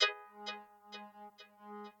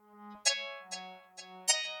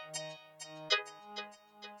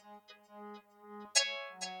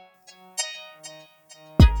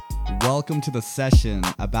Welcome to The Session,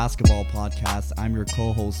 a basketball podcast. I'm your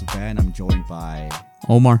co-host, Ben. I'm joined by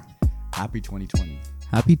Omar. Happy 2020.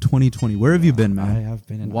 Happy 2020. Where have you been, man? I have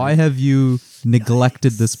been. Why have you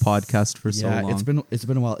neglected this podcast for so long? It's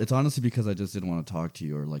been a while. It's honestly because I just didn't want to talk to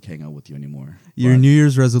you or like hang out with you anymore. Your New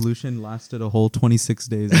Year's resolution lasted a whole 26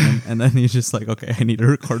 days, and then you're just like, okay, I need to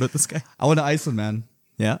record with this guy. I went to Iceland, man.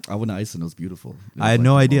 Yeah, I went to Iceland. It was beautiful. I had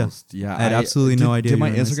no idea. Yeah, I had absolutely no idea. Did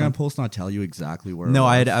my Instagram post not tell you exactly where? No,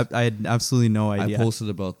 I had absolutely no idea. I posted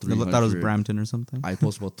about 300. I thought it was Brampton or something. I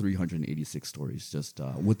posted about 386 stories just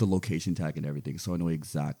with the location tag and everything, so I know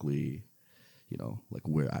exactly, like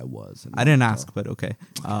where I was. I didn't ask, but okay.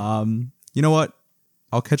 You know what?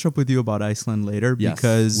 I'll catch up with you about Iceland later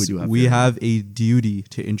because we have a duty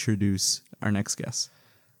to introduce our next guest.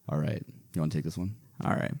 All right, you want to take this one?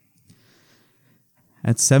 All right.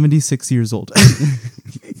 At 76 years old.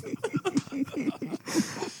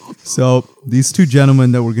 So these two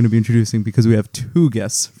gentlemen that we're going to be introducing, because we have two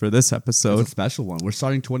guests for this episode. It's a special one. We're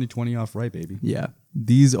starting 2020 off right, baby. Yeah.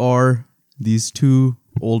 These are these two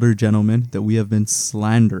older gentlemen that we have been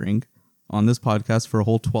slandering on this podcast for a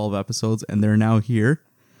whole 12 episodes, and they're now here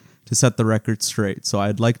to set the record straight. So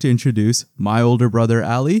I'd like to introduce my older brother,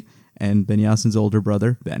 Ali, and Ben Yassin's older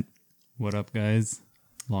brother, Ben. What up, guys?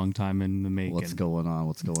 Long time in the making. What's going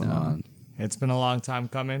on? It's been a long time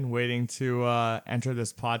coming, waiting to enter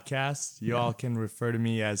this podcast. You all can refer to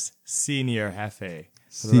me as Senior Hefe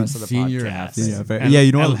for the rest of the Senior podcast. Hefe. Yeah,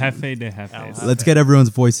 you know what? El Jefe de Jefes. Let's get everyone's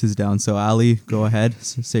voices down. So Ali, go ahead.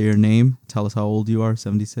 Say your name. Tell us how old you are.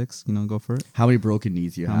 76. Go for it. How many broken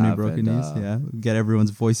knees you have? How many broken knees? Yeah. Get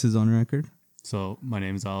everyone's voices on record. So my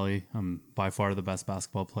name's Ali. I'm by far the best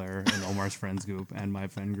basketball player in Omar's friends group and my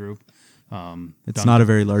friend group. It's not a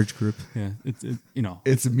very large group. Yeah,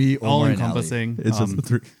 It's me, Omar, all and encompassing. It's just the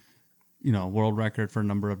three. World record for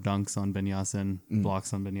number of dunks on Ben Yassin,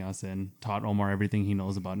 blocks on Ben Yassin. Taught Omar everything he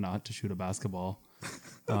knows about not to shoot a basketball.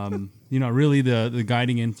 Really the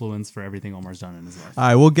guiding influence for everything Omar's done in his life. All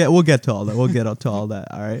right, we'll get to all that. We'll get to all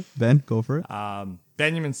that. All right, Ben, go for it.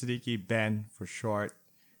 Benjamin Siddiqui, Ben for short.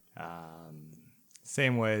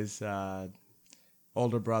 Same ways,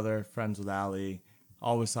 older brother, friends with Ali.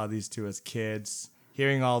 Always saw these two as kids,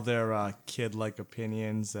 hearing all their kid-like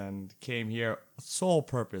opinions, and came here sole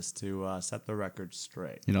purpose to set the record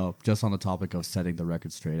straight. Just on the topic of setting the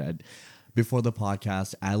record straight, before the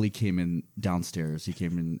podcast, Ali came in downstairs. He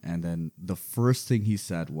came in, and then the first thing he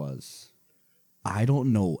said was, "I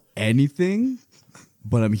don't know anything,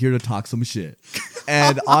 but I'm here to talk some shit."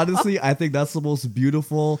 And honestly, I think that's the most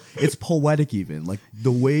beautiful. It's poetic, even like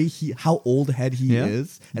the way how old head he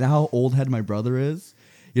is, and how old head my brother is.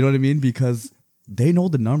 You know what I mean? Because they know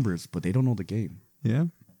the numbers, but they don't know the game. Yeah,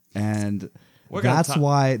 and that's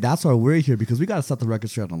why we're here, because we got to set the record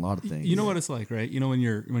straight on a lot of things. You know what it's like, right? When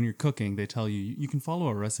you're cooking, they tell you can follow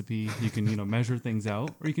a recipe, you can measure things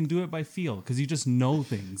out, or you can do it by feel because you just know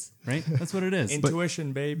things, right? That's what it is.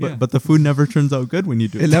 Intuition, baby. But the food never turns out good when you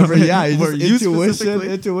do it. It never, yeah.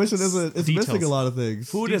 Intuition is missing a lot of things.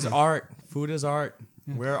 Food is art.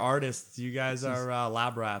 We're artists. You guys are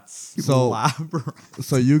lab rats.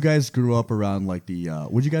 So you guys grew up around like the.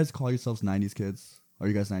 Would you guys call yourselves 90s kids? Are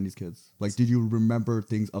you guys 90s kids? Like, did you remember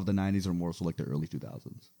things of the 90s or more so like the early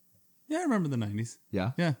 2000s? Yeah, I remember the 90s.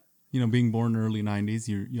 Yeah? Yeah. Being born early 90s,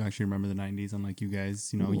 you actually remember the 90s, unlike you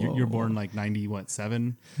guys. You're born like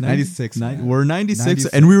 7? 96. We're 96,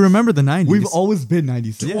 and we remember the 90s. We've always been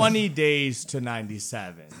 96. 20 days to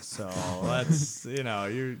 97. So let's,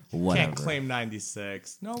 you can't claim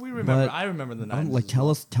 96. No, we remember. I remember the 90s. Like, tell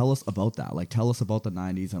us about that. Like, tell us about the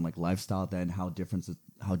 90s and like lifestyle then, how different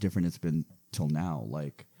it's been till now.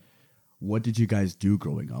 Like, what did you guys do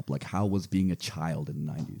growing up? Like, how was being a child in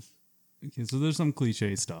the 90s? Okay, so there's some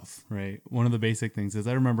cliche stuff, right? One of the basic things is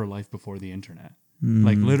I remember life before the internet.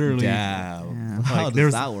 Like literally. Yeah. Like, how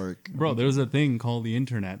does that work? Bro, there's a thing called the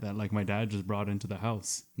internet that like my dad just brought into the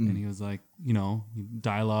house. And he was like, you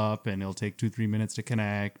dial up and it'll take 2-3 minutes to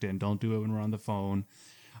connect, and don't do it when we're on the phone.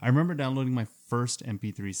 I remember downloading my first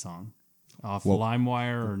MP3 song off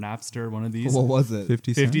LimeWire or Napster, one of these. What was it?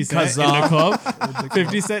 50 Cent? 50 Cent in a club.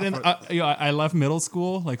 50 Cent. And I left middle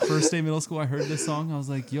school, like first day middle school. I heard this song. I was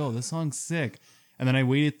like, yo, this song's sick. And then I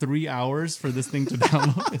waited 3 hours for this thing to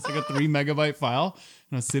download. It's like a 3 megabyte file.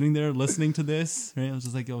 And I was sitting there listening to this. Right? I was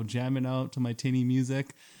just like, yo, jamming out to my tinny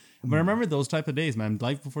music. But I remember those type of days, man.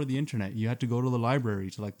 Life before the internet. You had to go to the library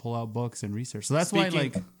to like pull out books and research. So that's why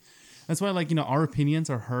our opinions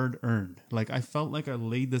are hard earned. Like, I felt like I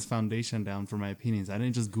laid this foundation down for my opinions. I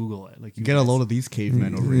didn't just Google it. Like, Get a load of these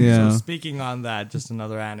cavemen over here. Yeah. So speaking on that, just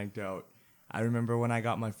another anecdote. I remember when I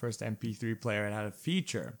got my first MP3 player, it had a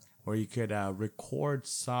feature where you could record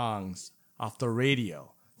songs off the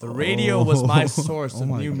radio. The radio was my source of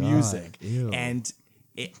new music. Ew. And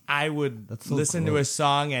I would so listen to a gross.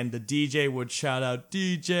 song and the DJ would shout out,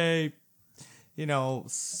 DJ,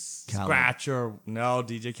 Scratch or no,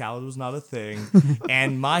 DJ Khaled was not a thing.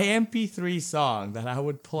 And my MP3 song that I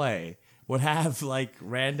would play would have like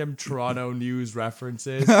random Toronto news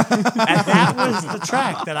references. And that was the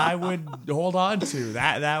track that I would hold on to.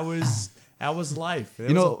 That was life.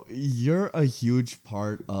 You're a huge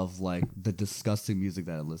part of like the disgusting music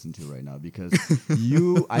that I listen to right now because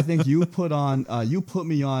I think you put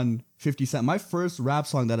me on 50 Cent. My first rap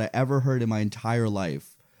song that I ever heard in my entire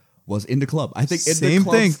life was In the Club. I think same the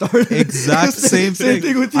Club thing. started. Exact same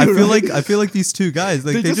thing. with you, I feel like these two guys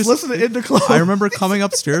like they just listen to In the Club. I remember coming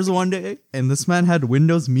upstairs one day and this man had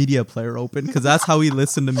Windows Media Player open because that's how he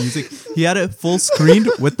listened to music. He had it full screened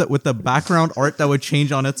with the background art that would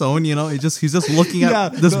change on its own. He's just looking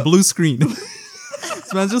at this blue screen.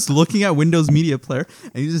 This man's just looking at Windows Media Player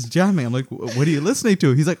and he's just jamming. I'm like, what are you listening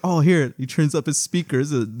to? He's like, oh, here. He turns up his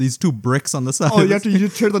speakers, these two bricks on the side. Oh, you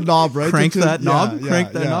turn the knob, right? Crank that knob,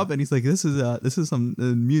 Yeah. knob, and he's like, "This is some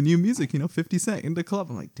new music, 50 Cent in the club."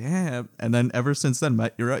 I'm like, "Damn!" And then ever since then,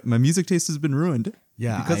 you're right, my music taste has been ruined.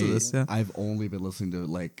 Yeah, because of this. Yeah, I've only been listening to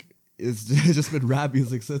like it's just been rap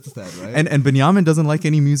music since then, right? and Benjamin doesn't like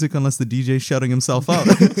any music unless the DJ's shouting himself out.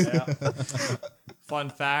 Fun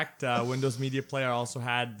fact, Windows Media Player also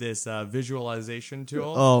had this visualization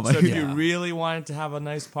tool. Oh, my so if God. you really wanted to have a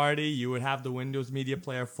nice party, you would have the Windows Media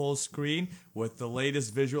Player full screen with the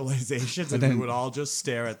latest visualizations, and then- we would all just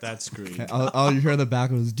stare at that screen. All you hear in the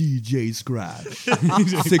back was DJ Scratch,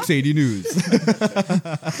 680 News.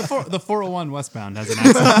 The 401 westbound has an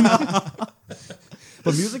accent.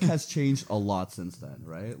 But music has changed a lot since then,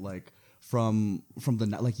 right? Like from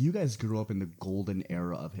you guys grew up in the golden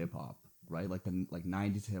era of hip hop, right? Like the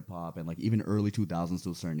 90s hip hop and like even early 2000s to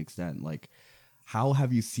a certain extent. Like how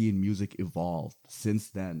have you seen music evolve since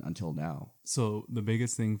then until now? So the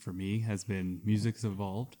biggest thing for me has been music's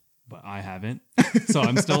evolved, but I haven't. So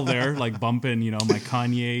I'm still there, like bumping, my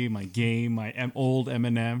Kanye, my Game, my old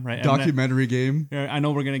Eminem, right? Documentary Game. I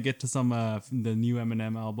know we're gonna get to some the new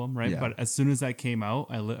Eminem album, right? Yeah. But as soon as that came out,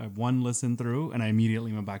 I listened through, and I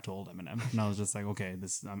immediately went back to old Eminem, and I was just like, okay,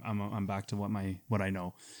 I'm back to what I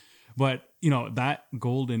know. But that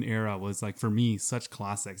golden era was like for me such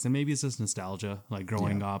classics, and maybe it's just nostalgia, like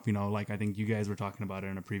growing up. Like I think you guys were talking about it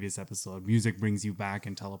in a previous episode. Music brings you back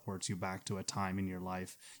and teleports you back to a time in your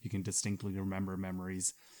life you can distinctly remember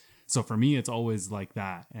memories. So for me, it's always like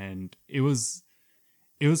that, and it was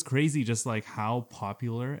crazy just like how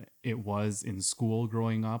popular it was in school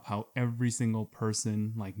growing up, how every single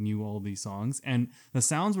person like knew all these songs, and the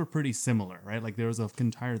sounds were pretty similar, right? Like there was an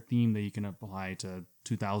entire theme that you can apply to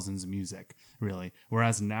 2000s music, really.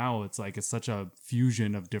 Whereas now it's such a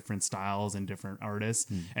fusion of different styles and different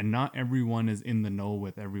artists, and not everyone is in the know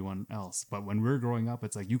with everyone else. But when we were growing up,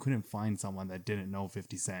 it's like you couldn't find someone that didn't know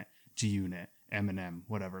 50 Cent, G-Unit, Eminem,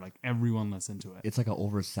 whatever. Like everyone listened to it. It's like an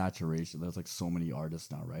oversaturation. There's like so many artists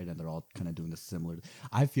now, right? And they're all kind of doing the similar.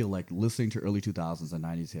 I feel like listening to early 2000s and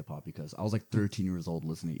 90s hip hop because I was like 13 years old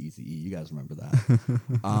listening to Eazy-E. You guys remember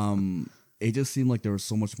that? It just seemed like there was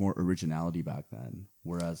so much more originality back then.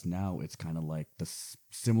 Whereas now it's kind of like the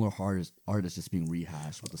similar artists just being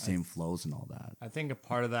rehashed with the same flows and all that. I think a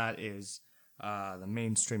part of that is the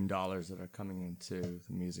mainstream dollars that are coming into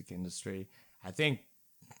the music industry. I think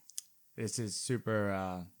this is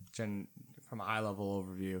super from a high level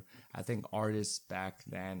overview. I think artists back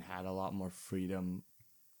then had a lot more freedom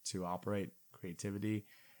to operate creativity.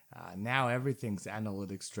 Now everything's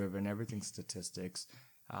analytics driven, everything's statistics.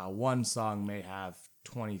 One song may have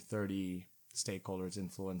 20, 30 stakeholders,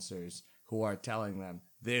 influencers who are telling them,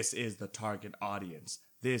 this is the target audience.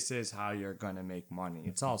 This is how you're going to make money.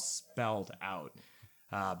 It's all spelled out.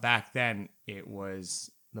 Back then, it was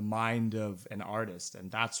the mind of an artist, and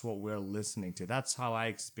that's what we're listening to. That's how I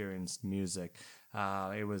experienced music.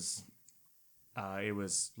 It was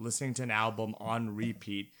listening to an album on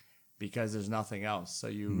repeat because there's nothing else. So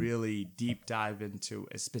you really deep dive into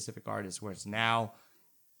a specific artist, whereas now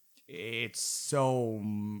it's so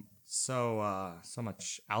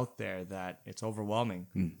much out there that it's overwhelming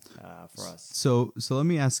for us. So let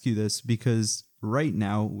me ask you this, because right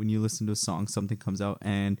now when you listen to a song, something comes out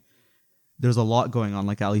and there's a lot going on,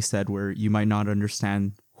 like Ali said, where you might not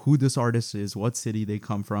understand who this artist is, what city they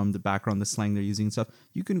come from, the background, the slang they're using and stuff,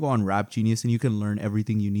 you can go on Rap Genius and you can learn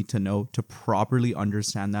everything you need to know to properly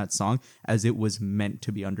understand that song as it was meant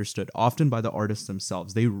to be understood, often by the artists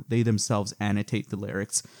themselves. They themselves annotate the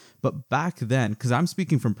lyrics. But back then, because I'm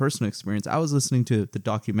speaking from personal experience, I was listening to the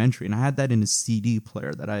documentary and I had that in a CD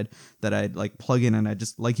player that I'd like plug in, and I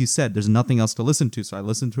just, like you said, there's nothing else to listen to. So I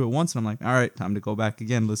listened to it once and I'm like, all right, time to go back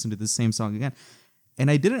again, listen to the same song again. And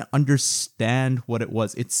I didn't understand what it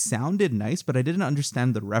was. It sounded nice, but I didn't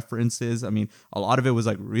understand the references. I mean, a lot of it was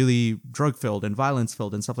like really drug-filled and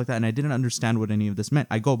violence-filled and stuff like that. And I didn't understand what any of this meant.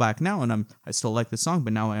 I go back now and I still like the song,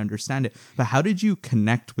 but now I understand it. But how did you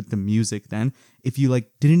connect with the music then if you like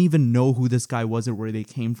didn't even know who this guy was or where they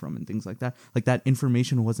came from and things like that? Like that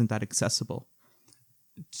information wasn't that accessible.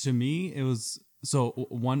 To me, it was... So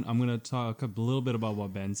one, I'm going to talk a little bit about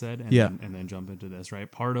what Ben said and, and then jump into this,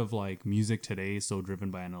 right? Part of like music today is so driven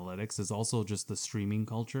by analytics is also just the streaming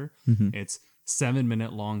culture. It's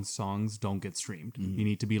 7-minute long songs don't get streamed. You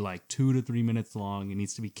need to be like 2 to 3 minutes long. It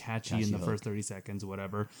needs to be catchy in the first 30 seconds,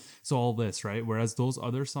 whatever. So all this, right? Whereas those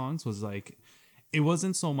other songs was like, it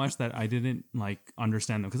wasn't so much that I didn't like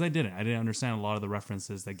understand them, because I didn't understand a lot of the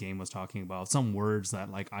references that Game was talking about. Some words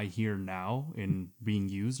that like I hear now in being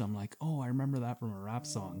used, I'm like, oh, I remember that from a rap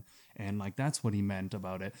song, and like that's what he meant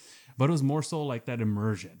about it. But it was more so like that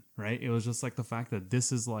immersion, right? It was just like the fact that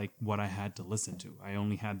this is like what I had to listen to. I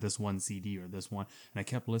only had this one CD or this one, and I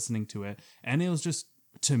kept listening to it, and it was just,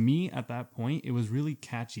 to me at that point, it was really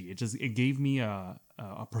catchy. It gave me a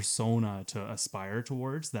persona to aspire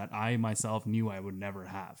towards that I myself knew I would never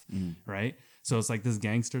have, right? So it's like this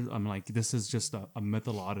gangster, I'm like, this is just a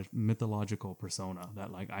mythological persona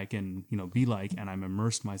that like I can, be like, and I'm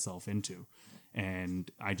immersed myself into. And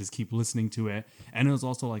I just keep listening to it. And it was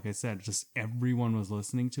also, like I said, just everyone was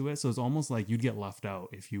listening to it. So it's almost like you'd get left out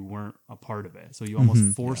if you weren't a part of it. So you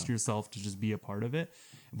almost forced yourself to just be a part of it.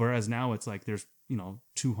 Whereas now it's like there's,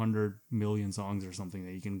 200 million songs or something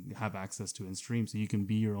that you can have access to and stream. So you can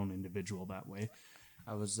be your own individual that way.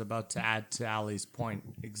 I was about to add to Ali's point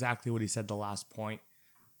exactly what he said the last point,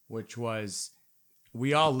 which was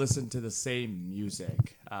we all listen to the same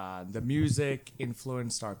music. The music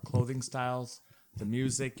influenced our clothing styles. The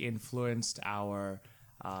music influenced our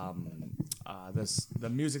the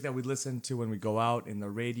music that we listen to when we go out in the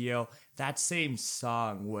radio. That same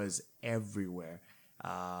song was everywhere.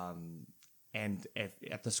 And if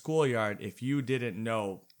at the schoolyard, if you didn't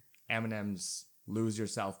know Eminem's "Lose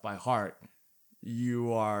Yourself" by heart,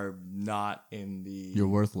 you are not in the... You're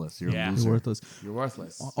worthless. You're a loser. You're worthless. You're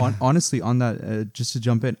worthless. Honestly, on that, just to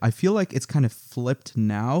jump in, I feel like it's kind of flipped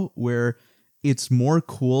now where it's more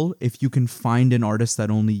cool if you can find an artist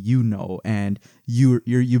that only you know, and you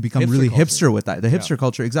become Hipster really culture. hipster with that. The hipster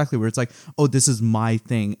culture, exactly, where it's like, oh, this is my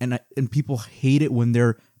thing. And people hate it when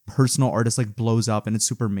their personal artist like blows up and it's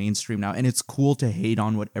super mainstream now. And it's cool to hate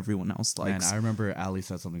on what everyone else likes. And I remember Ali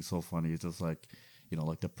said something so funny. It's just like,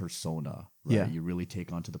 like the persona, right? Yeah. You really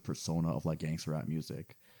take onto the persona of like gangster rap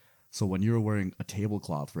music. So when you were wearing a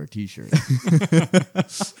tablecloth for a t-shirt,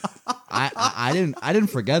 I didn't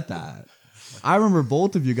forget that. I remember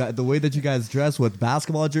both of you guys, the way that you guys dress with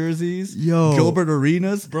basketball jerseys, Gilbert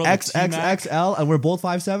Arenas, Bro, XXXL, and we're both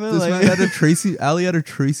 5'7". This man had Ali had a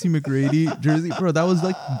Tracy McGrady jersey. Bro, that was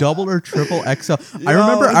like double or triple XL. I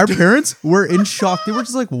remember our parents were in shock. They were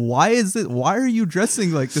just like, why are you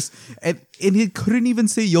dressing like this? And he couldn't even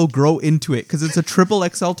say you'll grow into it because it's a triple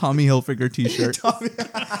XL Tommy Hilfiger t-shirt.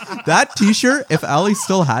 That t-shirt, if Ali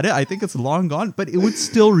still had it, I think it's long gone, but it would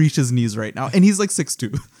still reach his knees right now. And he's like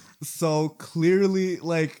 6'2". So clearly,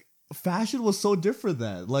 like, fashion was so different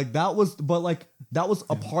then. Like, that was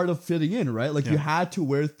a part of fitting in, right? Like, you had to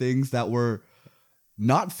wear things that were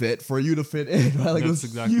not fit for you to fit in, right? Like, That's it was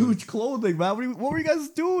exactly. huge clothing, man. What were you guys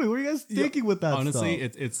doing? What were you guys thinking with that Honestly,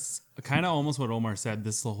 stuff? it's kind of almost what Omar said.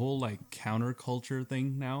 This the whole like counterculture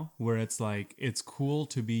thing now, where it's like it's cool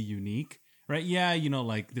to be unique, right? Yeah,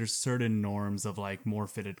 like there's certain norms of like more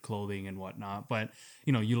fitted clothing and whatnot, but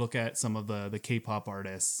you look at some of the K-pop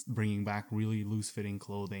artists bringing back really loose fitting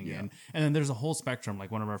clothing, and then there's a whole spectrum.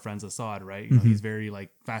 Like one of our friends, Assad, right? He's very like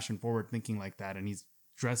fashion forward thinking like that, and he's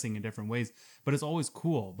dressing in different ways, but it's always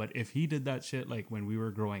cool. But if he did that shit like when we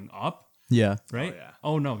were growing up, Yeah. right? Oh, yeah.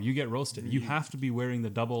 Oh no, you get roasted. You have to be wearing the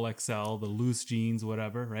double XL, the loose jeans,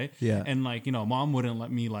 whatever, right? Yeah. And like, mom wouldn't let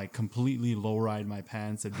me like completely low ride my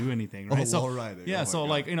pants and do anything, right? low riding. Yeah, Oh my so God.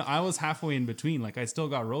 like, I was halfway in between. Like I still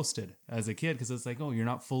got roasted as a kid because it's like, oh, you're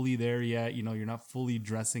not fully there yet. You're not fully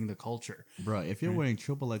dressing the culture. Bro, if you're wearing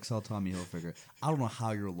triple XL Tommy Hilfiger, I don't know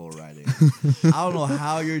how you're low riding. I don't know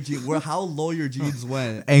how how low your jeans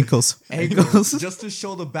went. Ankles. Just to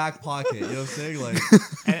show the back pocket. You know what I'm saying? Like,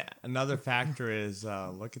 And another factor is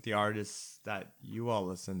look at the artists that you all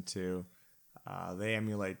listen to. They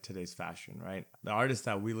emulate today's fashion, right? The artists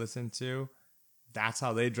that we listen to, that's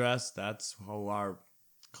how they dress. That's how our,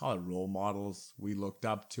 call it role models, we looked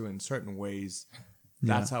up to in certain ways.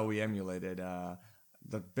 That's how we emulated.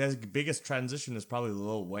 The biggest transition is probably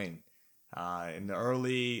Lil Wayne. In the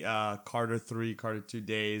early Carter 3, Carter 2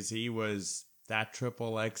 days, he was that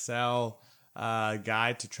triple XL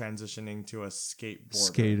guy to transitioning to a skateboarder.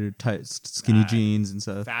 Skater, tight, skinny jeans and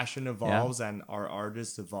stuff. Fashion evolves and our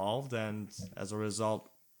artists evolved, and as a result,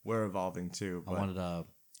 we're evolving too. I But wanted to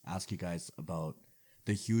ask you guys about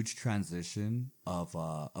the huge transition of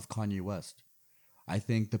Kanye West. I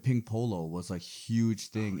think the pink polo was a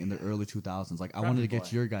huge thing in the early 2000s. Like, I wanted to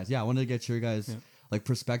get your guys, like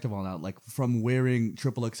perspective on that, like from wearing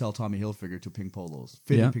triple XL Tommy Hilfiger to pink polos,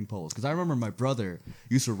 fitting pink polos. Because I remember my brother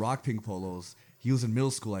used to rock pink polos. He was in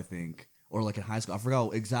middle school, I think, or like in high school. I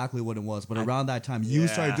forgot exactly what it was, but around that time, you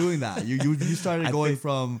started doing that. You started going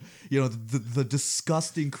from the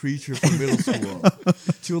disgusting creature from middle school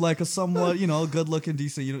to like a somewhat good looking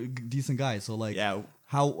decent guy. So like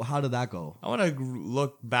How did that go? I want to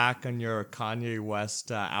look back on your Kanye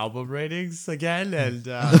West album ratings again, and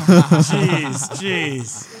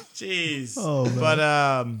jeez. Oh, man. But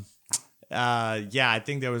I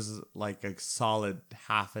think there was like a solid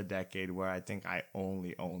half a decade where I think I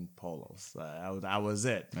only owned polos. That was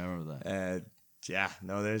it. I remember that.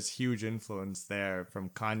 There's huge influence there from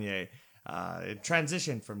Kanye. It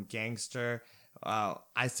transitioned from gangster.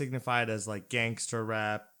 I signify it as like gangster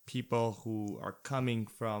rap. People who are coming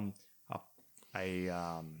from a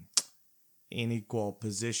unequal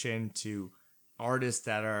position to artists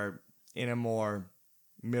that are in a more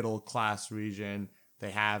middle class region. They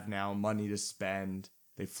have now money to spend.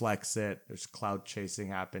 They flex it. There's clout chasing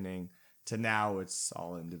happening. To now, it's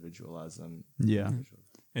all individualism. Yeah.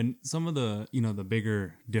 And some of the, the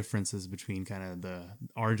bigger differences between kind of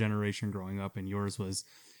our generation growing up and yours was,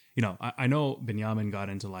 I know Benjamin got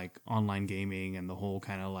into like online gaming and the whole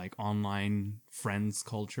kind of like online friends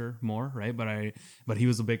culture more, right? But he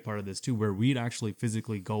was a big part of this too, where we'd actually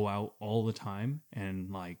physically go out all the time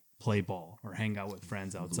and like play ball or hang out with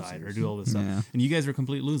friends outside or do all this stuff. Yeah. And you guys were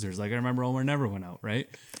complete losers. Like I remember Omar never went out, right?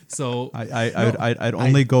 So I'd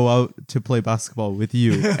only go out to play basketball with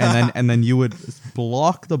you, and then you would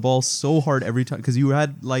block the ball so hard every time because you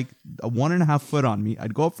had like a 1.5 foot on me.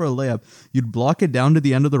 I'd go up for a layup. You'd block it down to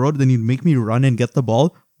the end of the road, then you'd make me run and get the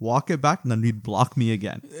ball, walk it back, and then you'd block me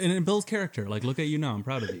again. And it builds character. Like, look at you now. I'm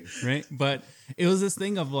proud of you, right? But it was this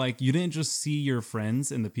thing of like, you didn't just see your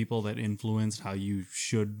friends and the people that influenced how you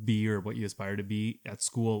should be or what you aspire to be at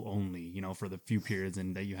school only, for the few periods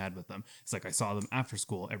and that you had with them. It's like I saw them after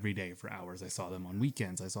school every day for hours. I saw them on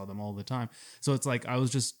weekends. I saw them all the time. So it's like it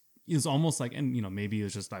was almost like, and maybe it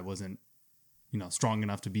was just I wasn't strong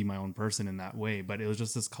enough to be my own person in that way. But it was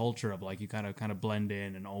just this culture of like, you kind of blend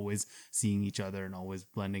in and always seeing each other and always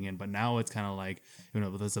blending in. But now it's kind of like,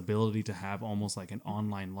 with this ability to have almost like an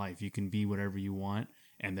online life, you can be whatever you want.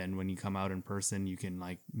 And then when you come out in person, you can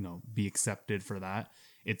like, be accepted for that.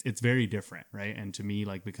 It's very different. Right. And to me,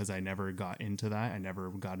 like, because I never got into that, I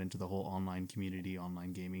never got into the whole online community,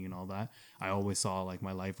 online gaming and all that. I always saw like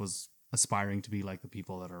my life was aspiring to be like the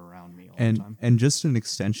people that are around me all the time. And just an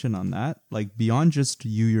extension on that, like beyond just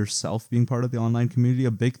you yourself being part of the online community,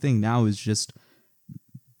 a big thing now is just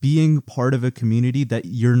being part of a community that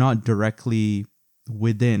you're not directly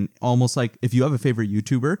within. Almost like if you have a favorite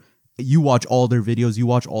YouTuber, you watch all their videos, you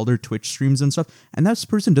watch all their Twitch streams and stuff, and that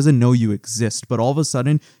person doesn't know you exist, but all of a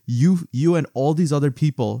sudden you and all these other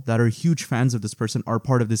people that are huge fans of this person are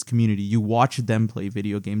part of this community. You watch them play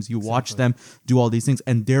video games, you watch them do all these things,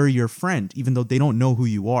 and they're your friend, even though they don't know who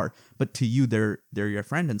you are, but to you they're your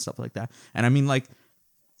friend and stuff like that. And I mean, like,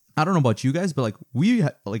 I don't know about you guys, but like we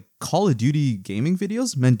like Call of Duty gaming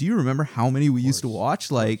videos, man, do you remember how many we used to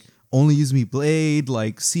watch? Like Only Use Me Blade,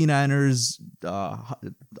 like C9ers,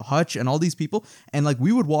 Hutch, and all these people. And like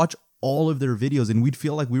we would watch all of their videos and we'd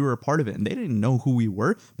feel like we were a part of it. And they didn't know who we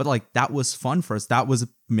were, but like that was fun for us. That was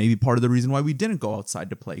maybe part of the reason why we didn't go outside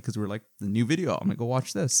to play, because we were like, the new video, I'm gonna go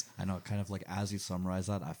watch this. I know, kind of like as you summarize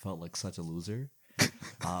that, I felt like such a loser.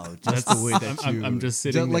 Just the way that you. I'm just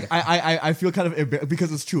sitting like there. I feel kind of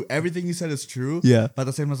because it's true. Everything you said is true. Yeah. But at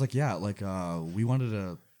the same time, I was like, yeah, like we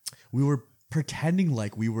were pretending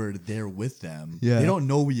like we were there with them. Yeah. They don't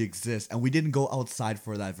know we exist, and we didn't go outside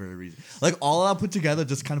for that very reason. Like all that put together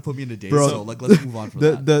just kind of put me in a daze. Bro, So like let's move on from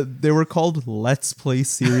that. They were called Let's Play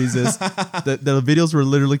series. The videos were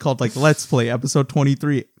literally called like Let's Play episode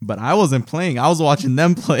 23. But I wasn't playing. I was watching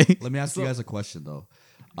them play. Let me ask you guys a question though.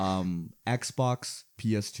 Xbox,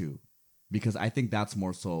 PS2, because I think that's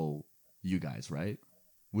more so you guys, right?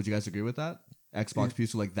 Would you guys agree with that? Xbox,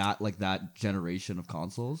 PS2, like that generation of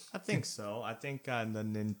consoles. I think so. I think on the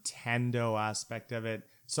Nintendo aspect of it.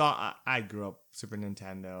 So I grew up Super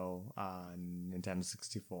Nintendo, Nintendo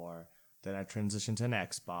 64. Then I transitioned to an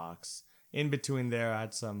Xbox. In between there, I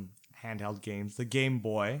had some handheld games. The Game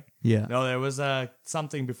Boy. Yeah. No, there was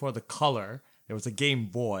something before the Color. There was a Game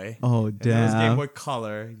Boy. Oh, And there was Game damn. Boy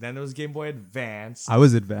Color. Then there was Game Boy Advance. I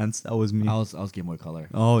was advanced. That was me. I was Game Boy Color.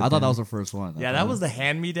 Oh, I thought damn. that was the first one. Yeah, that was the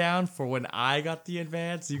hand-me-down for when I got the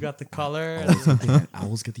Advance. You got the Color. I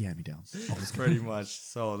always get the hand-me-downs. Pretty much.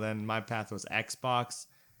 So then my path was Xbox.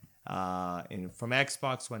 And from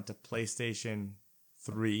Xbox went to PlayStation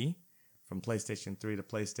 3. From PlayStation 3 to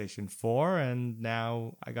PlayStation 4. And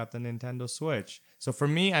now I got the Nintendo Switch. So for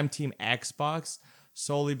me, I'm Team Xbox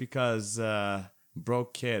solely because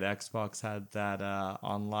broke kid Xbox had that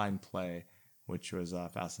online play, which was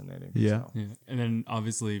fascinating. Yeah. So. Yeah. And then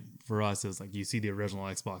obviously for us, it's like you see the original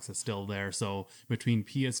Xbox is still there. So between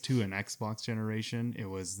PS2 and Xbox generation, it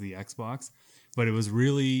was the Xbox, but it was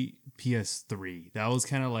really PS3. That was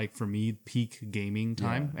kind of like for me peak gaming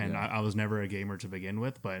time. Yeah, and yeah. I was never a gamer to begin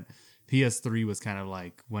with, but PS3 was kind of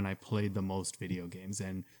like when I played the most video games,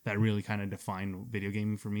 and that really kind of defined video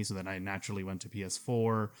gaming for me. So then I naturally went to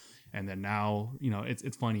PS4, and then now, you know,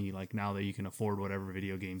 it's funny, like now that you can afford whatever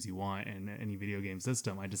video games you want and any video game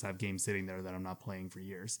system, I just have games sitting there that I'm not playing for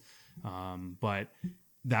years. But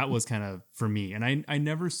that was kind of for me, and I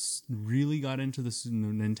never really got into this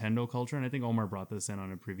Nintendo culture, and I think Omar brought this in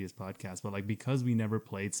on a previous podcast. But like because we never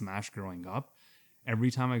played Smash growing up,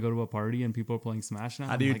 every time I go to a party and people are playing Smash now,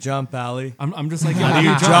 How do you jump, Ali? I'm just like, How do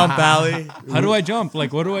you jump, Ali? how do I jump?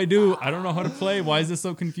 Like, what do I do? I don't know how to play. Why is this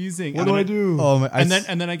so confusing? What do I do? Oh, my, And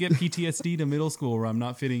then I get PTSD to middle school where I'm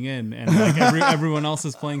not fitting in, and like everyone else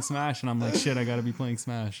is playing Smash, and I'm like, shit, I got to be playing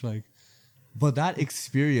Smash. Like, But that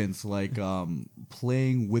experience, like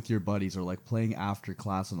playing with your buddies or like playing after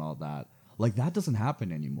class and all that, like that doesn't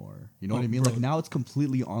happen anymore. You know what I mean? Like now it's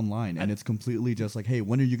completely online, and it's completely just like, hey,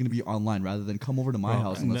 when are you going to be online? Rather than come over to my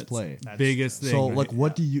house and let's play. biggest thing. So right? like,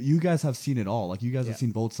 what do you guys have seen it all? Like you guys have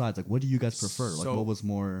seen both sides. Like, what do you guys prefer? Like, So- what was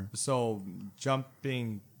more? So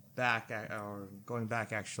jumping back or going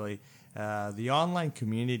back actually, the online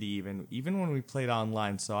community even when we played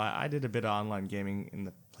online. So I did a bit of online gaming in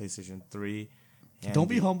the PlayStation 3. and Don't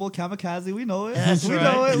be the- humble, kamikaze. We know it. That's we right.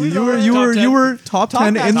 know it. We you know were it. you Top were 10. you were top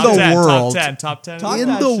 10 in Top the 10, world. top 10 Talk In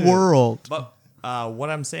that the shit. world. But what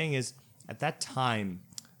I'm saying is, at that time,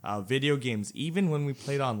 video games, even when we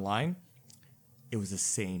played online, it was the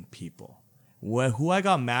same people. Who I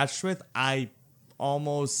got matched with, it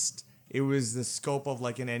was the scope of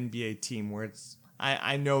like an NBA team where it's,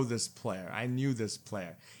 I know this player. I knew this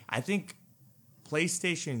player. I think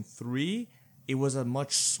PlayStation 3, it was a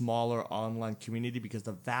much smaller online community because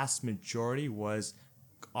the vast majority was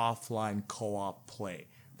offline co-op play.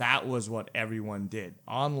 That was what everyone did.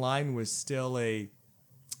 Online was still a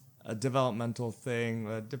developmental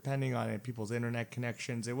thing, depending on people's internet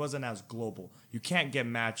connections. It wasn't as global. You can't get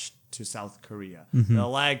matched to South Korea. The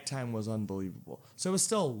lag time was unbelievable. So it was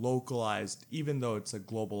still localized, even though it's a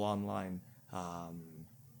global online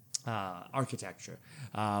architecture.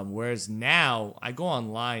 Whereas now, I go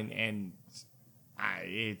online and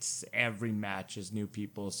it's every match is new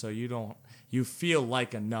people. So you feel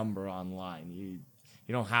like a number online. You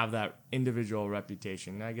don't have that individual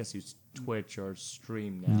reputation. I guess you Twitch or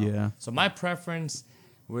stream now. Yeah. So my preference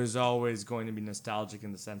was always going to be nostalgic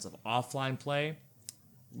in the sense of offline play.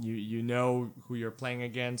 You know who you're playing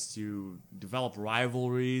against. You develop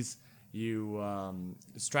rivalries. You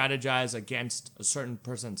strategize against a certain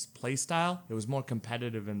person's play style. It was more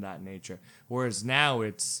competitive in that nature. Whereas now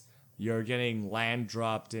you're getting land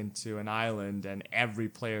dropped into an island and every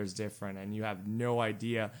player is different and you have no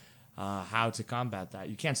idea how to combat that.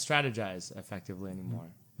 You can't strategize effectively anymore.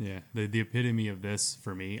 Yeah, the epitome of this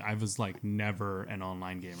for me, I was like never an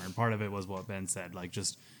online gamer. And part of it was what Ben said, like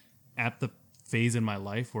just at the phase in my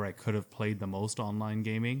life where I could have played the most online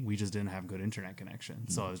gaming, we just didn't have good internet connection.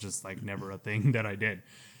 So it was just like never a thing that I did.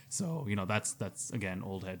 So, you know, that's again,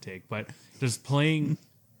 old head take. But just playing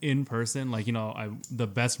in person, like, the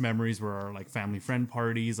best memories were our like family friend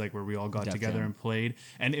parties, like where we all got together and played.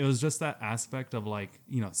 And it was just that aspect of like,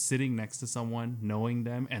 sitting next to someone, knowing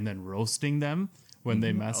them, and then roasting them when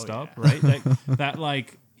they messed up, right? Like that,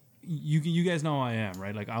 like, you guys know how I am,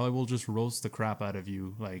 right? Like I will just roast the crap out of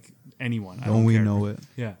you, like anyone. Don't we know it?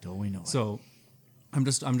 Yeah. Don't we know it? So I'm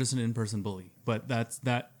just an in-person bully, but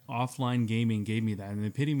that offline gaming gave me that. And the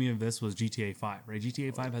epitome of this was GTA 5, right?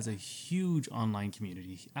 GTA 5 has a huge online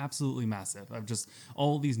community, absolutely massive. I've just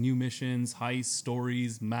all these new missions, heists,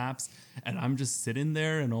 stories, maps, and I'm just sitting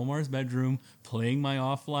there in Omar's bedroom playing my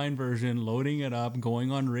offline version, loading it up,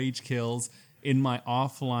 going on rage kills in my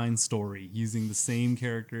offline story, using the same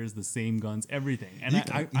characters, the same guns, everything. And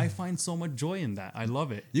I find so much joy in that. I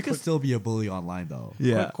love it. You can still be a bully online, though.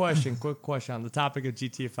 Yeah. Quick question. On the topic of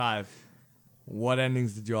GTA 5, what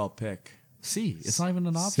endings did you all pick? See, it's not even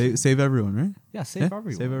an option. Save everyone, right? Yeah, save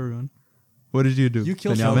everyone. Save everyone. What did you do? You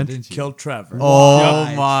killed Benjamin? Trevor, didn't you? Killed Trevor. Oh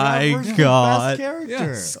Why? my Trevor's the god. best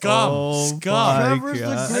character. Scum. Oh Scum. my Trevor's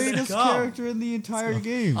God. the greatest Scum. character in the entire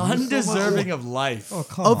game. Undeserving of life. Oh,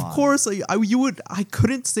 come Of on. course, I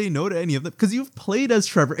couldn't say no to any of them because you've played as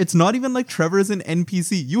Trevor. It's not even like Trevor is an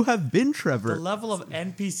NPC. You have been The Trevor. level of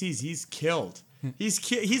NPCs he's killed.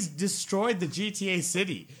 He's destroyed the GTA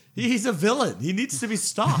city. He's a villain. He needs to be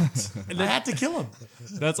stopped. And I had to kill him.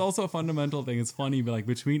 That's also a fundamental thing. It's funny, but like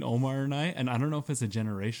between Omar and I don't know if it's a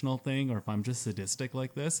generational thing or if I'm just sadistic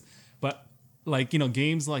like this, but like,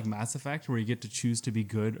 games like Mass Effect where you get to choose to be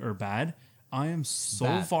good or bad, I am so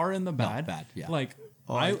Bad. far in the No, bad. bad, yeah. Like,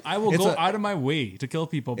 I will It's go a- out of my way to kill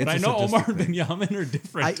people, but it's I a know sadistic Omar and thing. Benjamin are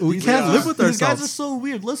different. We can't live with These guys ourselves. are so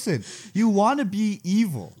weird. Listen, you want to be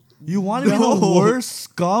evil. You want to be the worst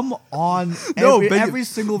scum on every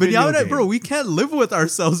single video game. Bro, we can't live with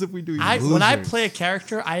ourselves if we do. When I Losers. play a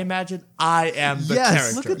character, I imagine I am the Yes,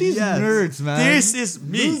 character. Look at these Yes. nerds, man. This is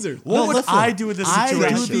me. Loser. What No, would listen, I do in this I do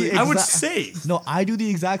situation? the I would exact- save. No, I do the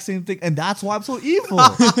exact same thing, and that's why I'm so evil.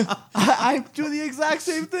 I do the exact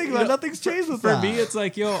same thing, man. Nothing's changed with For that. me, it's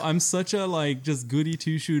like, I'm such a like just goody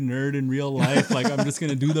two shoe nerd in real life. Like I'm just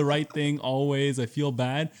gonna do the right thing always. I feel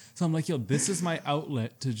bad, so I'm like, this is my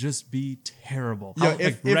outlet to just be terrible. Yo, Like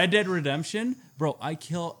if- Red Dead Redemption, bro, I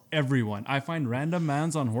kill everyone. I find random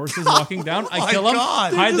mans on horses walking down. I kill them,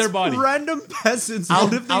 God. hide their body. Random peasants. I'll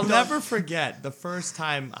What have they done? never forget the first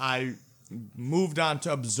time I moved on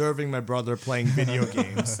to observing my brother playing video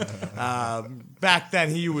games. Back then,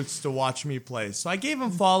 he used to watch me play. So I gave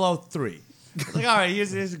him Fallout 3. Like, all right,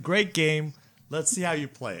 here's a great game. Let's see how you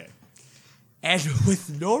play it. And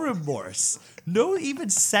with no remorse, no even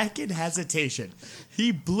second hesitation,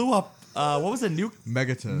 he blew up, what was the nuke?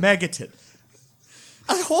 Megaton.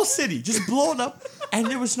 A whole city just blown up, and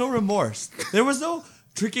there was no remorse. There was no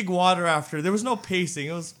drinking water after. There was no pacing.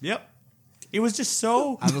 It was, It was just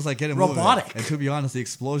so I was like, get him robotic. moving. And to be honest, the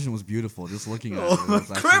explosion was beautiful. Just looking at it, it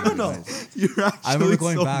was actually Criminal. really nice. You're actually I remember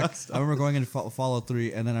going so back. messed up. I remember going into Fallout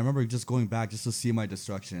 3, and then I remember just going back just to see my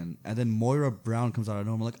destruction. And then Moira Brown comes out of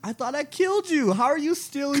nowhere. I'm like, I thought I killed you. How are you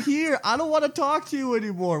still here? I don't want to talk to you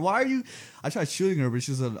anymore. Why are you? I tried shooting her, but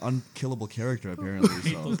she's an unkillable character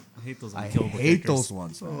apparently. So I hate those I unkillable hate characters. those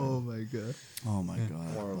ones. Man. Oh my god. Oh my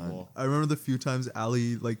god. horrible. I remember the few times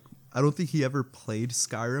Ali, like, I don't think he ever played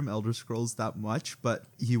Skyrim, Elder Scrolls that much, but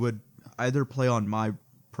he would either play on my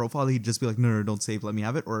profile, he'd just be like, no, don't save, let me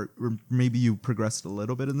have it, or maybe you progressed a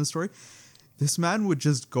little bit in the story. This man would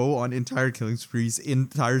just go on entire killing sprees,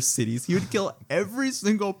 entire cities. He would kill every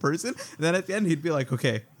single person, and then at the end he'd be like,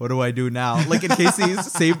 "Okay, what do I do now?" Like in case he's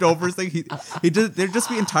saved over thing, there'd just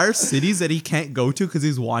be entire cities that he can't go to because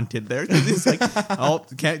he's wanted there. Because he's like, "Oh,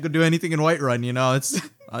 can't go do anything in Whiterun," you know.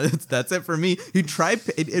 That's it for me.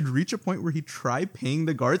 It'd reach a point where he'd try paying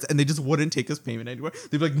the guards, and they just wouldn't take his payment anywhere.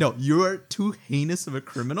 They'd be like, "No, you are too heinous of a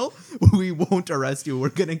criminal. We won't arrest you. We're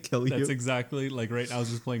gonna kill you." That's exactly like I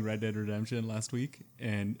was just playing Red Dead Redemption last week,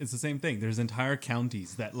 and it's the same thing. There's entire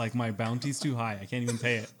counties that like my bounty's too high. I can't even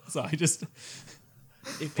pay it, so I just.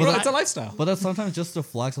 It's a lifestyle. But that's sometimes just a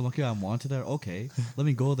flex. I'm okay. I'm wanted there. Okay, let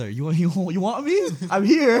me go there. You want me? I'm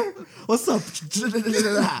here. What's up?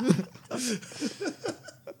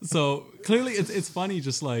 So clearly, it's funny.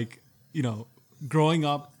 Just like growing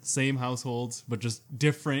up, same households, but just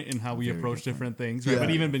different in how we approach different things. Right? Yeah. But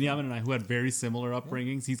even Benjamin and I, who had very similar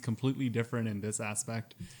upbringings, he's completely different in this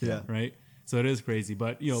aspect. Yeah. Right. So it is crazy.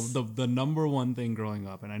 But the number one thing growing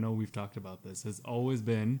up, and I know we've talked about this, has always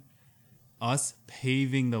been us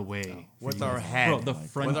paving the way With our head. Bro, the With our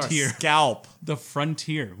frontier. scalp. The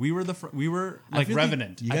frontier. We were I like feel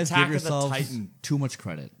Revenant. You guys Attack give of the yourselves Titan. too much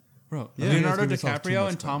credit. Bro, Yeah, Leonardo you guys give yourself too DiCaprio much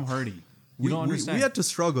and Tom Hardy You don't understand. We had to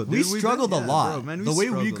struggle. We dude. struggled a lot. Bro, man, the way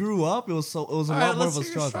we struggled. grew up, it was a All lot right, more let's of a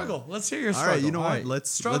hear your struggle. struggle. Let's hear your All struggle. right, you know All what? right. Let's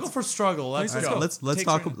struggle for struggle. Let's Let's go. go. let's Take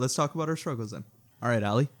talk. turn. Let's talk about our struggles then. All right,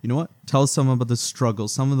 Ali. You know what? Tell us some about the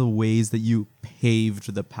struggles, some of the ways that you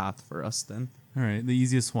paved the path for us. Then. All right, the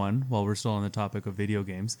easiest one, while we're still on the topic of video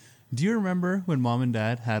games. Do you remember when mom and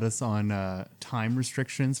dad had us on time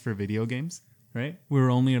restrictions for video games, right? We were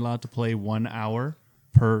only allowed to play 1 hour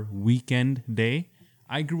per weekend day.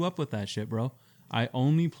 I grew up with that shit, bro. I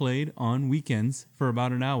only played on weekends for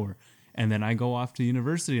about an hour. And then I go off to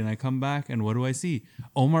university and I come back and what do I see?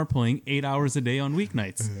 Omar playing 8 hours a day on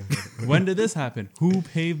weeknights. When did this happen? Who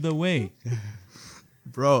paved the way?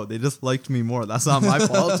 Bro, they just liked me more. That's not my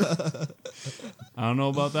fault. I don't know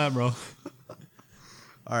about that, bro.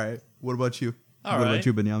 All right. What about you? All what right. about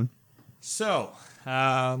you, Benjamin? So,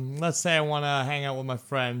 let's say I want to hang out with my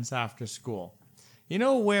friends after school. You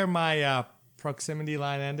know where my proximity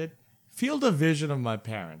line ended? Field of vision of my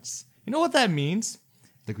parents. You know what that means?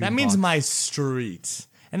 The green That means box. my street.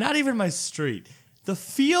 And not even my street. The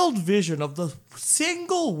field vision of the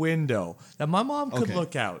single window that my mom could Okay.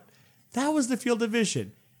 look out. That was the field of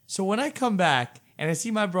vision. So when I come back and I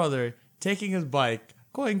see my brother taking his bike,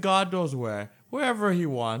 going God knows where, wherever he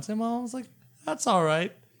wants, and my mom's like, that's all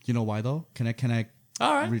right. You know why though? Can I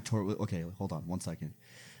All right. retort with, okay, hold on 1 second.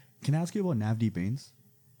 Can I ask you about Navdeep Bains?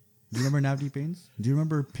 Do you remember Navdeep Bains? Do you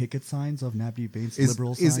remember picket signs of Navdeep Bains,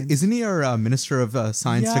 liberal signs? Isn't he our Minister of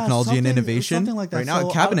Science, Yeah, Technology, and something- Innovation? something like that. Right now, So,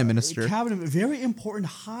 a cabinet minister. Cabinet, very important,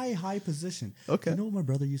 high position. Okay. You know what my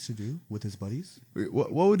brother used to do with his buddies? Wait,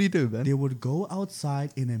 what would he do, Ben? They would go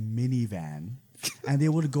outside in a minivan, and they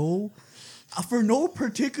would go for no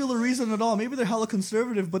particular reason at all. Maybe they're hella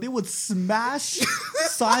conservative, but they would smash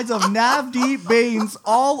signs of Navdeep Bains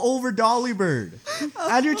all over Dollybird.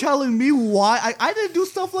 And you're telling me why? I didn't do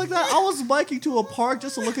stuff like that. I was biking to a park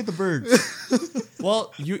just to look at the birds.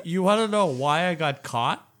 Well, you want to know why I got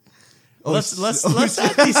caught? Oh, let's shit.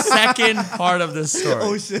 add the second part of this story.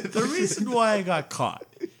 Oh, shit. The reason why I got caught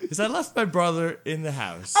is I left my brother in the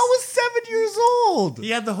house. I was 7 years old. He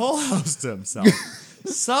had the whole house to himself.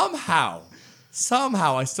 Somehow,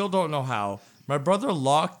 I still don't know how, my brother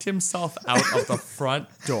locked himself out of the front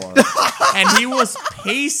door. And he was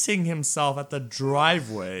pacing himself at the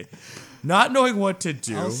driveway, not knowing what to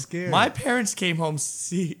do. I was scared. My parents came home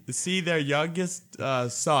see their youngest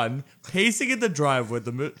son pacing in the driveway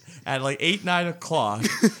at like 8, 9 o'clock.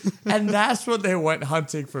 And that's when they went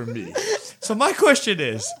hunting for me. So my question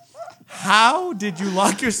is, how did you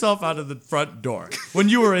lock yourself out of the front door when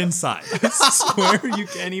you were inside? I swear you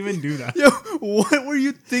can't even do that. Yo, what were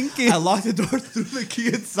you thinking? I locked the door, threw the key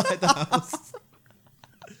inside the house.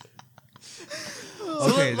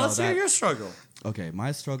 So let's hear your struggle. Okay,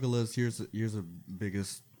 my struggle is here's the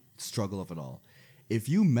biggest struggle of it all. If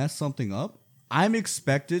you mess something up, I'm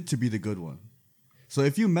expected to be the good one. So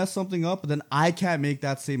if you mess something up, then I can't make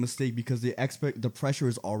that same mistake because the pressure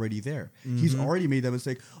is already there. He's already made that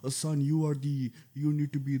mistake. Oh, son, you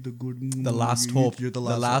need to be the good, The last hope. You're the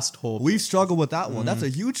The last hope. We've struggled with that one. That's a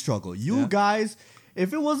huge struggle. You guys,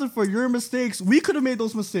 if it wasn't for your mistakes, we could have made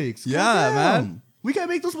those mistakes. Yeah, Goddamn. man. We can't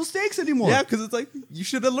make those mistakes anymore. Yeah, because it's like you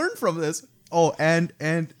should have learned from this. Oh, and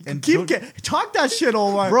talk that shit,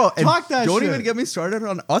 Omar. bro, and talk that don't shit. even get me started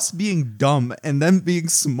on us being dumb and them being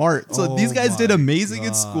smart. So Oh these guys did my amazing in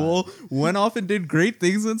God. school, went off and did great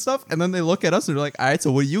things and stuff, and then they look at us and they're like, "All right,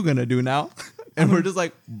 so what are you gonna do now?" And we're just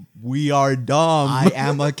like, "We are dumb." I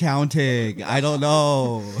am accounting. I don't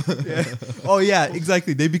know. Oh yeah,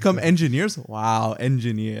 exactly. They become engineers. Wow,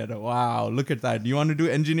 engineer. Wow, look at that. Do you want to do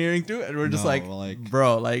engineering too? And we're just No, like, like-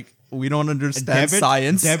 bro, like we don't understand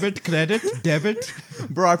science. Debit, credit, debit.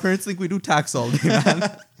 Bro, our parents think we do tax all day,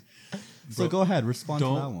 man. So go ahead, respond to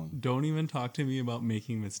that one. Don't even talk to me about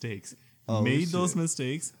making mistakes. Oh, Made shit. those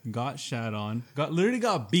mistakes, got shat on, literally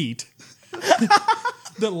got beat.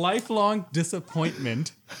 The lifelong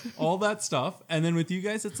disappointment, all that stuff, and then with you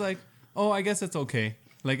guys, it's like, oh, I guess it's okay.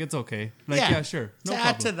 Like it's okay. Like yeah, sure, no to problem.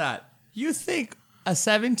 add to that, you think a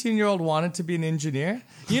 17-year-old wanted to be an engineer?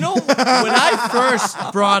 You know, when I first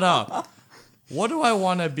brought up, what do I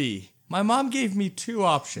want to be? My mom gave me 2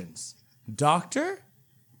 options, doctor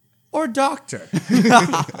or doctor.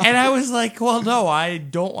 And I was like, well, no, I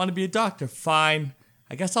don't want to be a doctor. Fine.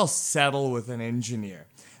 I guess I'll settle with an engineer.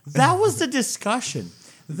 That was the discussion.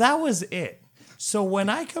 That was it. So when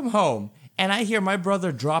I come home and I hear my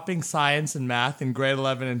brother dropping science and math in grade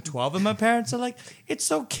 11 and 12, and my parents are like,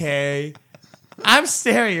 it's okay. I'm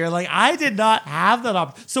staring here like I did not have that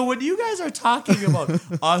option. So when you guys are talking about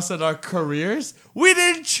us and our careers, we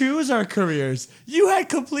didn't choose our careers. You had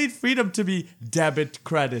complete freedom to be debit,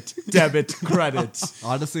 credit, debit, credit.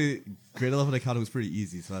 Honestly, grade 11 accounting was pretty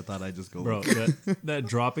easy, so I thought I'd just go. Bro, that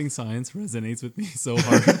dropping science resonates with me so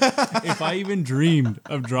hard. If I even dreamed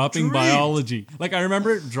of dropping biology, like I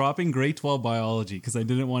remember dropping grade 12 biology because I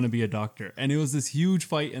didn't want to be a doctor. And it was this huge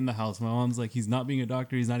fight in the house. My mom's like, he's not being a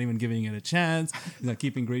doctor. He's not even giving it a chance. He's not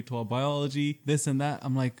keeping grade 12 biology, this and that.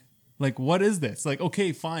 I'm like, what is this? Like,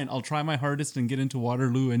 okay, fine. I'll try my hardest and get into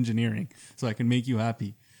Waterloo engineering so I can make you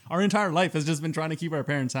happy. Our entire life has just been trying to keep our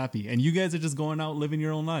parents happy. And you guys are just going out living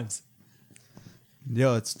your own lives.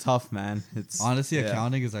 Yo, it's tough, man. It's Honestly,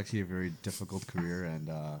 accounting is actually a very difficult career, and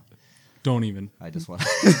Don't even. I just want.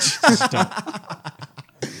 Just don't.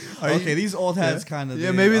 Okay, these old heads kind of.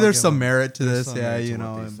 Yeah, maybe there's some merit to there's this. some Yeah, merit to you what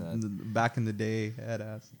know, they said. back in the day, head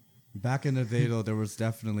ass. Back in the day, though, there was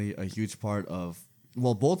definitely a huge part of.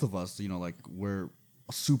 Well, both of us, like we're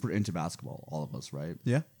super into basketball, all of us, right?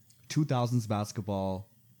 Yeah. 2000s basketball.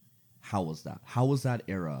 How was that? How was that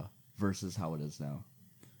era versus how it is now?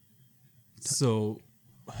 So,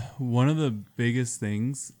 one of the biggest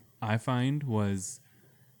things I find was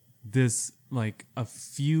this, like, a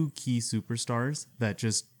few key superstars that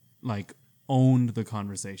just, like, owned the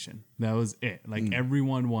conversation. That was it. Like,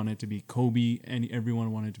 everyone wanted to be Kobe, and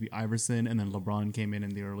everyone wanted to be Iverson, and then LeBron came in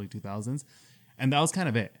the early 2000s. And that was kind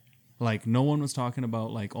of it. Like, no one was talking about,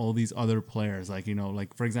 like, all these other players. Like,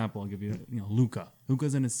 like, for example, I'll give you, Luka.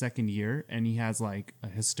 Luka's in his second year, and he has, like, a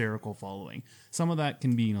hysterical following. Some of that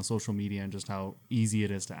can be, social media and just how easy it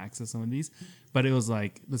is to access some of these. But it was,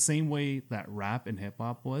 like, the same way that rap and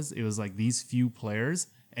hip-hop was. It was, like, these few players,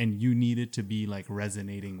 and you needed to be, like,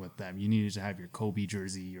 resonating with them. You needed to have your Kobe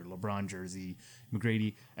jersey, your LeBron jersey,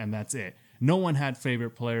 McGrady, and that's it. No one had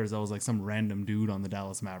favorite players that was like some random dude on the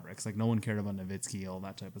Dallas Mavericks. Like, no one cared about Nowitzki, all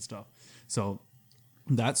that type of stuff. So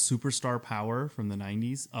that superstar power from the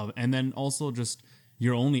 90s, and then also just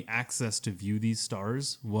your only access to view these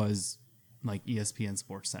stars was like ESPN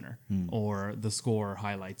Sports Center or the Score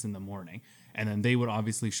highlights in the morning. And then they would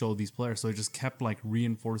obviously show these players. So it just kept like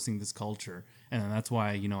reinforcing this culture. And then that's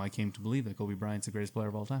why, I came to believe that Kobe Bryant's the greatest player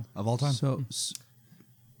of all time. Of all time. So,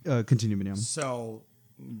 continue, Miniam. So,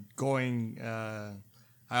 I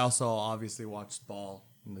also obviously watched ball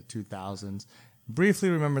in the 2000s. Briefly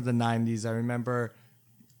remember the 90s. I remember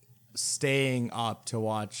staying up to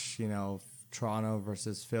watch, Toronto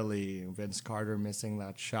versus Philly, Vince Carter missing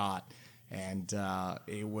that shot. And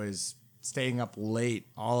it was staying up late,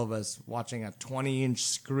 all of us watching a 20-inch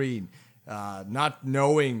screen, not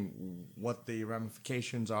knowing what the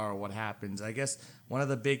ramifications are or what happens. I guess one of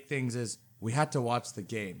the big things is we had to watch the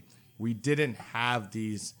game. We didn't have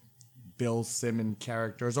these Bill Simmons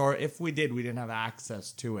characters, or if we did, we didn't have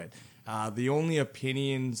access to it. The only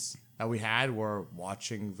opinions that we had were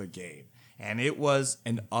watching the game, and it was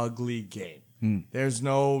an ugly game. There's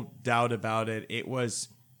no doubt about it. It was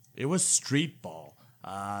street ball.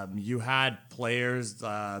 You had players,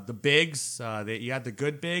 the bigs. You had the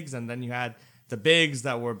good bigs, and then you had the bigs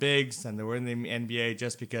that were bigs, and they were in the NBA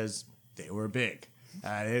just because they were big.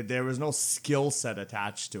 There was no skill set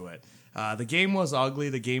attached to it. The game was ugly.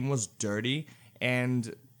 The game was dirty.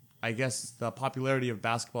 And I guess the popularity of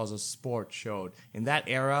basketball as a sport showed. In that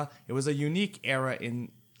era, it was a unique era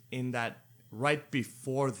in that right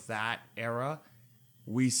before that era,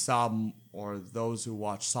 we saw, or those who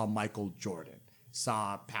watched saw Michael Jordan,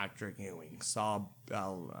 saw Patrick Ewing, saw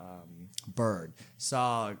Bird,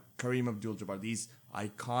 saw Kareem Abdul-Jabbar, these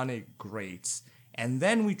iconic greats. And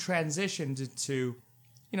then we transitioned to,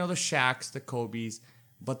 the Shaqs, the Kobes,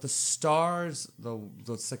 but the stars,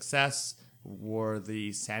 the success were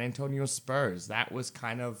the San Antonio Spurs. That was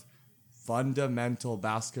kind of fundamental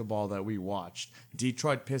basketball that we watched.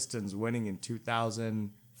 Detroit Pistons winning in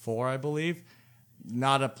 2004, I believe.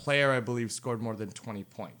 Not a player, I believe, scored more than 20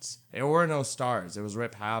 points. There were no stars. It was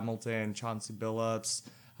Rip Hamilton, Chauncey Billups,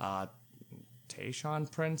 Tayshaun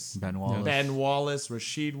Prince, Ben Wallace,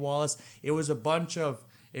 Rasheed Wallace. It was a bunch of,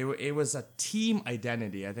 it was a team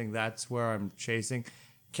identity. I think that's where I'm chasing.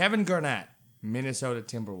 Kevin Garnett, Minnesota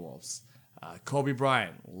Timberwolves. Kobe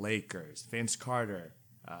Bryant, Lakers. Vince Carter,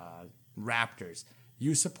 Raptors.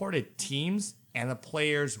 You supported teams, and the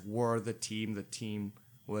players were the team. The team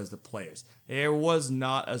was the players. There was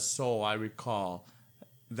not a soul, I recall,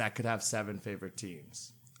 that could have 7 favorite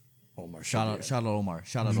teams. Omar. Shout out Omar.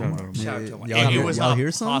 Shout out Omar. Shout out to Omar. Y'all It was y'all not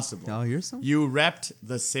hear some? possible. Y'all hear some? You repped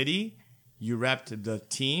the city, you repped the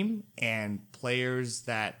team, and players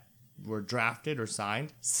that were drafted or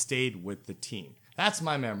signed stayed with the team. That's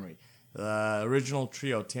my memory. The original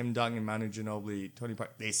trio, Tim Duncan, Manu Ginobili, Tony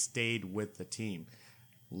Parker, they stayed with the team.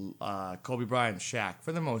 Kobe Bryant, Shaq,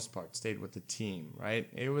 for the most part, stayed with the team, right?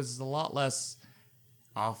 It was a lot less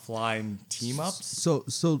offline team ups.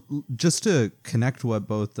 So just to connect what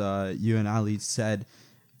both you and Ali said,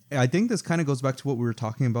 I think this kind of goes back to what we were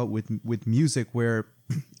talking about with music, where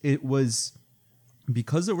it was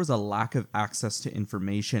because there was a lack of access to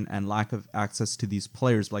information and lack of access to these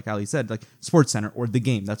players, like Ali said, like Sports Center or the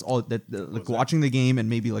game. That's all like watching the game and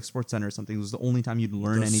maybe like Sports Center or something was the only time you'd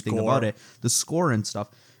learn anything about it, the score and stuff.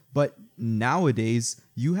 But nowadays,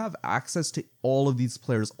 you have access to all of these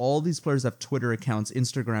players. All these players have Twitter accounts,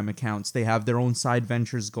 Instagram accounts. They have their own side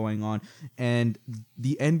ventures going on. And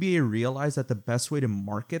the NBA realized that the best way to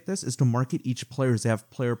market this is to market each player. They have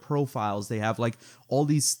player profiles. They have like all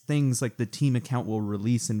these things like the team account will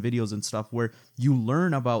release in videos and stuff where you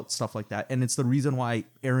learn about stuff like that. And it's the reason why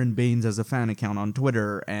Aaron Baines has a fan account on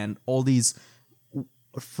Twitter and all these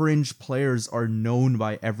fringe players are known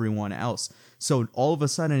by everyone else. So all of a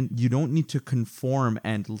sudden, you don't need to conform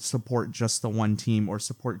and support just the one team or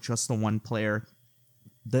support just the one player.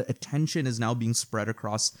 The attention is now being spread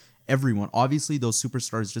across everyone. Obviously, those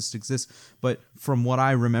superstars just exist. But from what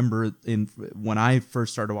I remember when I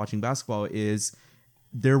first started watching basketball is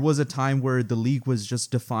there was a time where the league was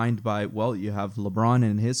just defined by, well, you have LeBron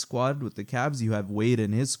and his squad with the Cavs, you have Wade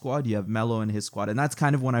and his squad, you have Melo and his squad. And that's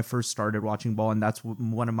kind of when I first started watching ball, and that's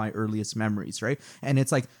one of my earliest memories, right? And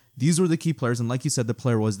it's like, these were the key players, and like you said, the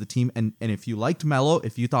player was the team. And if you liked Melo,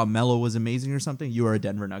 if you thought Melo was amazing or something, you were a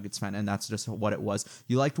Denver Nuggets fan, and that's just what it was.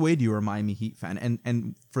 You liked Wade, you were a Miami Heat fan.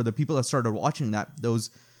 And for the people that started watching that, those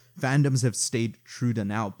fandoms have stayed true to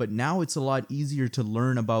now. But now it's a lot easier to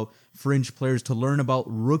learn about fringe players, to learn about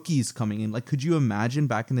rookies coming in. Like, could you imagine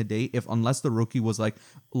back in the day if, unless the rookie was like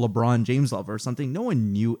LeBron James level or something, no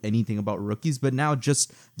one knew anything about rookies. But now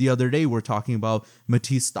just the other day, we're talking about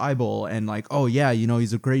Matisse Thybulle and like, oh yeah, you know,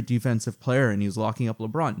 he's a great defensive player and he's locking up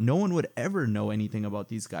LeBron. No one would ever know anything about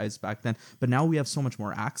these guys back then. But now we have so much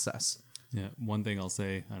more access. Yeah, one thing I'll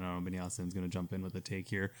say, I don't know, Benny Austin's going to jump in with a take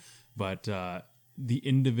here, but the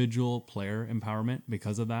individual player empowerment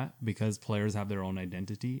because of that, because players have their own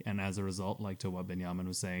identity. And as a result, like to what Benjamin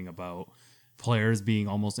was saying about players being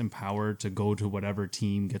almost empowered to go to whatever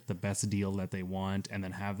team, get the best deal that they want, and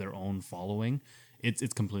then have their own following.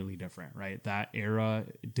 It's completely different, right? That era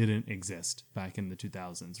didn't exist back in the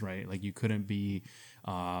 2000s, right? Like you couldn't be,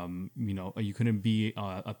 you couldn't be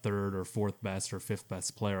a third or fourth best or fifth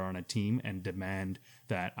best player on a team and demand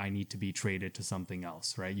that I need to be traded to something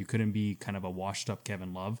else, right? You couldn't be kind of a washed up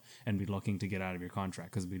Kevin Love and be looking to get out of your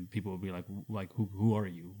contract because people would be like, who are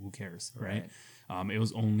you? Who cares, right? It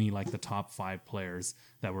was only like the top 5 players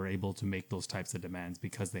that were able to make those types of demands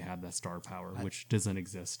because they had that star power, which doesn't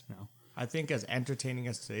exist now. I think as entertaining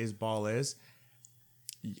as today's ball is,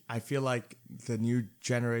 I feel like the new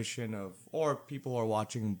generation or people who are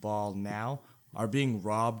watching ball now are being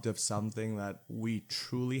robbed of something that we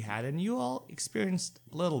truly had, and you all experienced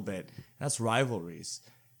a little bit. That's rivalries.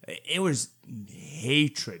 It was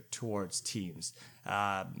hatred towards teams.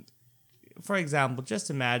 For example, just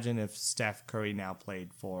imagine if Steph Curry now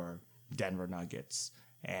played for Denver Nuggets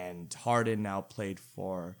and Harden now played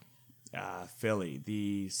for Philly.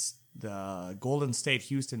 The Golden State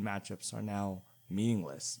Houston matchups are now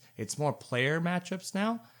meaningless. It's more player matchups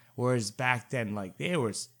now, whereas back then, like, there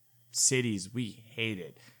was cities we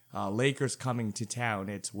hated. Lakers coming to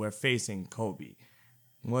town, we're facing Kobe.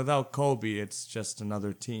 Without Kobe, it's just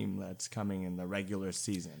another team that's coming in the regular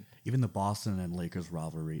season. Even the Boston and Lakers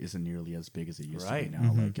rivalry isn't nearly as big as it used to be now.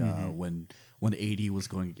 Mm-hmm, When AD was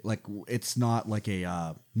going, like, it's not like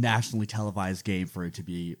a nationally televised game for it to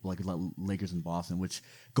be like Lakers and Boston, which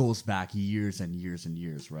goes back years and years and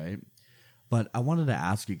years, right? But I wanted to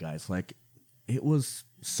ask you guys, like, it was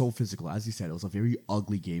so physical. As you said, it was a very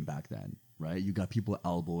ugly game back then, right? You got people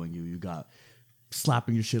elbowing you, you got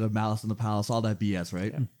slapping your shit of Malice in the Palace, all that BS,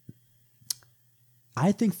 right? Yeah.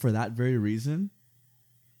 I think for that very reason,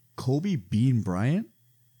 Kobe Bean Bryant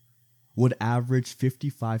would average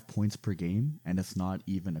 55 points per game, and it's not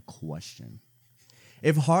even a question.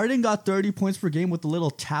 If Harden got 30 points per game with a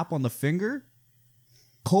little tap on the finger,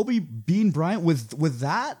 Kobe Bean Bryant with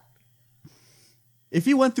that, if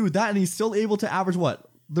he went through that and he's still able to average what?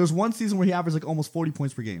 There's one season where he averaged like almost 40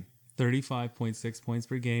 points per game. 35.6 points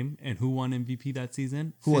per game. And who won MVP that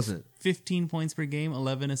season? Who was it? 15 points per game,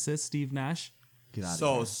 11 assists, Steve Nash. Get out of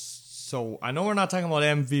here. So I know we're not talking about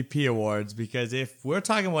MVP awards, because if we're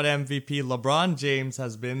talking about MVP, LeBron James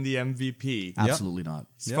has been the MVP. Absolutely not.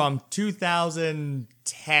 From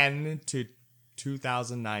 2010 to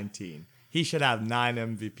 2019. He should have 9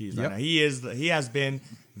 MVPs right now. He has been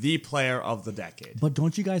the player of the decade. But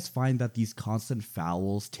don't you guys find that these constant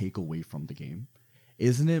fouls take away from the game?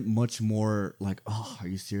 isn't it much more like, oh, are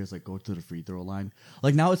you serious? Like, go to the free throw line.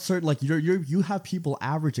 Like now it's certain, like you have people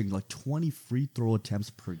averaging like 20 free throw attempts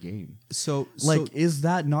per game. So Like, is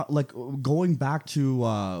that not like going back to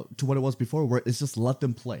what it was before, where it's just let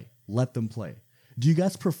them play. Do you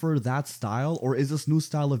guys prefer that style, or is this new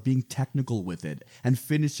style of being technical with it and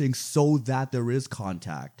finishing so that there is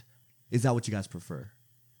contact? Is that what you guys prefer?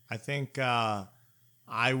 I think I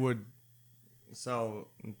would. So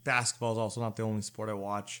basketball is also not the only sport I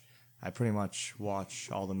watch. I pretty much watch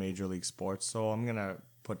all the major league sports, so I'm gonna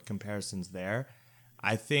put comparisons there.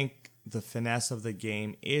 I think the finesse of the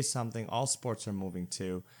game is something all sports are moving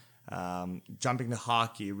to. Jumping to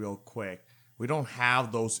hockey real quick. We don't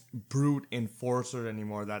have those brute enforcers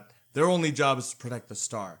anymore that their only job is to protect the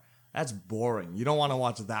star. That's boring. You don't want to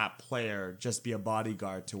watch that player just be a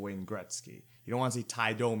bodyguard to Wayne Gretzky. You don't want to see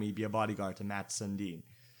Ty Domi be a bodyguard to Matt Sundin.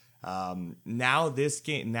 Now this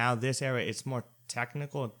era, it's more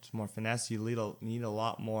technical, it's more finesse. You need a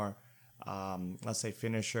lot more, let's say,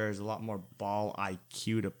 finishers, a lot more ball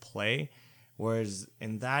IQ to play. Whereas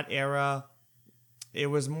in that era, it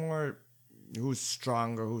was more who's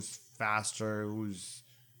stronger, who's faster,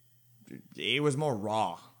 it was more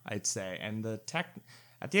raw, I'd say. And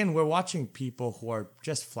at the end, we're watching people who are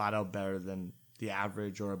just flat out better than the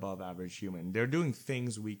average or above average human. They're doing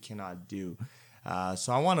things we cannot do.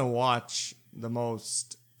 So I want to watch the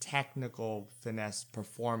most technical finesse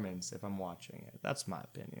performance if I'm watching it. That's my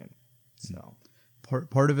opinion. So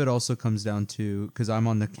part of it also comes down to, because I'm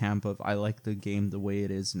on the camp of I like the game the way it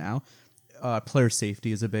is now. Player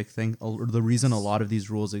safety is a big thing. The reason a lot of these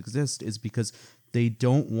rules exist is because they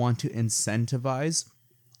don't want to incentivize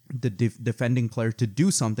the defending player to do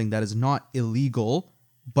something that is not illegal,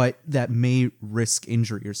 but that may risk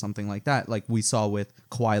injury or something like that, like we saw with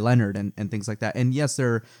Kawhi Leonard and things like that. And yes,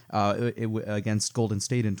 they're against Golden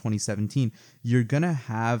State in 2017. You're going to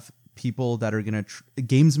have people that are going to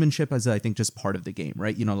gamesmanship as I think just part of the game,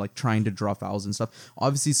 right? You know, like trying to draw fouls and stuff.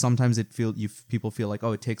 Obviously, sometimes people feel like,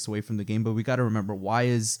 oh, it takes away from the game, but we got to remember, why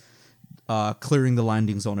is clearing the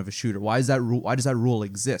landing zone of a shooter? Why does that rule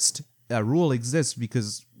exist? That rule exists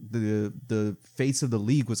because the face of the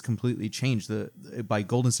league was completely changed. By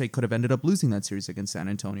Golden State could have ended up losing that series against San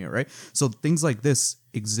Antonio, right? So things like this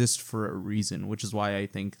exist for a reason, which is why I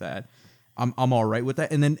think that I'm all right with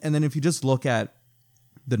that. And then if you just look at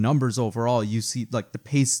the numbers overall, you see like the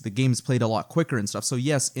pace, the game's played a lot quicker and stuff. So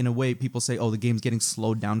yes, in a way, people say, oh, the game's getting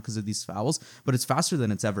slowed down because of these fouls, but it's faster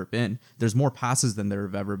than it's ever been. There's more passes than there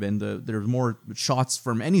have ever been. There's more shots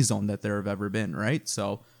from any zone that there have ever been, right?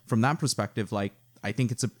 So from that perspective, like, I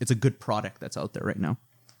think it's a good product that's out there right now.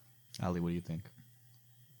 Ali, what do you think?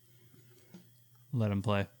 Let him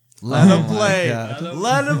play. let him play.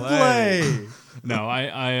 Let him play. No,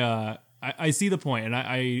 I see the point, and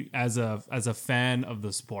I as a fan of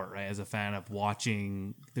the sport, right? As a fan of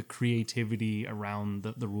watching the creativity around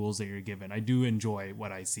the rules that you're given, I do enjoy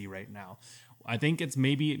what I see right now. I think it's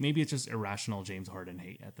maybe it's just irrational James Harden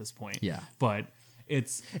hate at this point. Yeah, but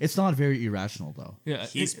it's not very irrational though. Yeah,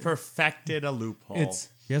 he's perfected a loophole.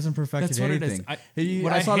 He hasn't perfected anything.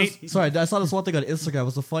 I saw this one thing on Instagram. It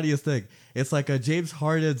was the funniest thing. It's like James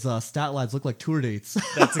Harden's stat lines look like tour dates.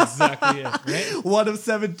 That's exactly it. Right? 1 of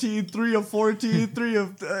 17, 3 of 14, 3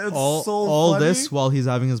 of... all this while he's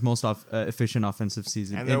having his most efficient offensive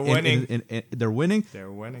season. And they're winning. They're winning.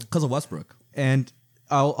 They're winning. Because of Westbrook. And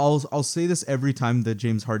I'll say this every time the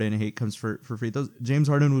James Harden hate comes for free throws. James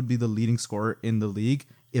Harden would be the leading scorer in the league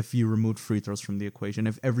if you removed free throws from the equation.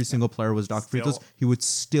 If every single player was docked free throws, he would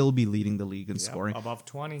still be leading the league in scoring. Above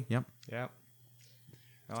 20. Yep. No,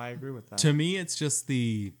 I agree with that. To me, it's just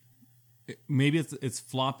maybe it's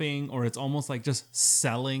flopping, or it's almost like just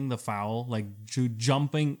selling the foul, like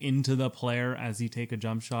jumping into the player as you take a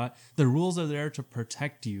jump shot. The rules are there to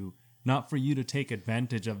protect you, not for you to take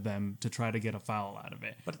advantage of them to try to get a foul out of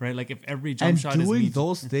it, right? Like if every jump shot is doing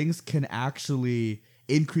those things can actually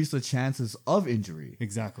increase the chances of injury.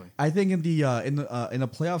 Exactly. I think in the in a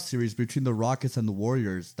playoff series between the Rockets and the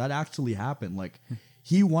Warriors, that actually happened. Like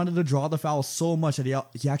he wanted to draw the foul so much that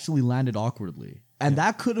he actually landed awkwardly, and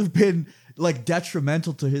that could have been like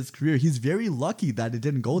detrimental to his career. He's very lucky that it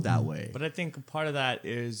didn't go that way. But I think part of that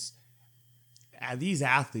is these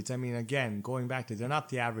athletes. I mean, again, going back to, they're not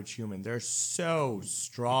the average human. They're so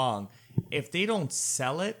strong. If they don't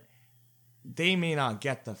sell it, they may not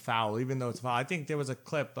get the foul, even though it's a foul. I think there was a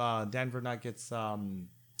clip, Denver Nuggets,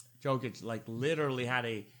 Jokic, like, literally had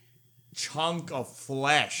a chunk of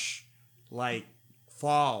flesh, like,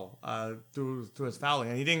 fall through his fouling,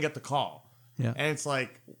 and he didn't get the call. Yeah. And it's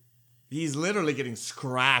like, he's literally getting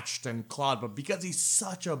scratched and clawed, but because he's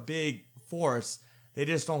such a big force, they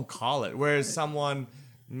just don't call it. Whereas someone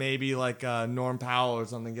maybe like Norm Powell or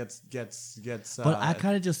something gets. But I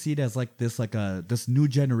kind of just see it as like this new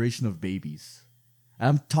generation of babies. And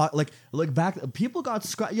I'm talking like back. People got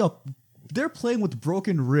they're playing with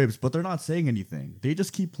broken ribs, but they're not saying anything. They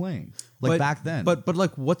just keep playing back then. But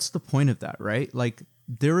like, what's the point of that, right? Like,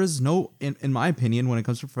 there is no, in my opinion, when it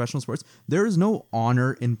comes to professional sports, there is no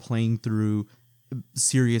honor in playing through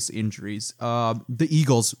serious injuries. The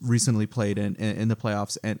Eagles recently played in the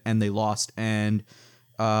playoffs and they lost. And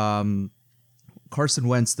Carson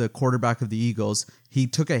Wentz, the quarterback of the Eagles, he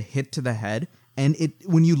took a hit to the head. And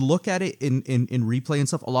when you look at it in replay and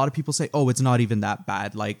stuff, a lot of people say, "Oh, it's not even that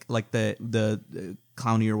bad." Like the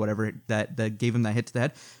Clowney or whatever that gave him that hit to the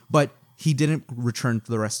head, but he didn't return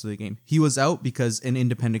for the rest of the game. He was out because an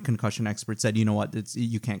independent concussion expert said, "You know what?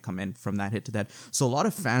 You can't come in from that hit to the head." So a lot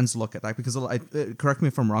of fans look at that because, correct me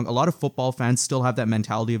if I'm wrong, a lot of football fans still have that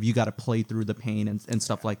mentality of you got to play through the pain and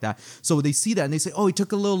stuff like that. So they see that and they say, "Oh, he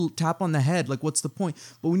took a little tap on the head. Like, what's the point?"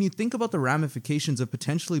 But when you think about the ramifications of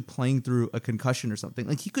potentially playing through a concussion or something,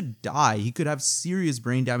 like he could die, he could have serious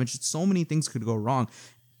brain damage. So many things could go wrong.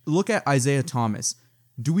 Look at Isaiah Thomas.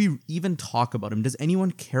 Do we even talk about him? Does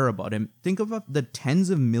anyone care about him? Think about the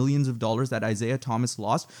tens of millions of dollars that Isaiah Thomas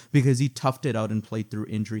lost because he toughed it out and played through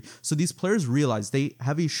injury. So these players realize they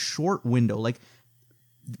have a short window. Like,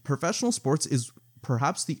 professional sports is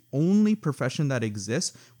perhaps the only profession that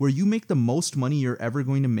exists where you make the most money you're ever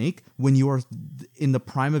going to make when you are in the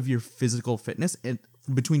prime of your physical fitness and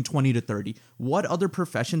between 20 to 30. What other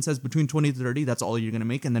profession says between 20 to 30, that's all you're going to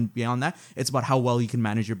make? And then beyond that, it's about how well you can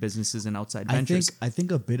manage your businesses and outside ventures. I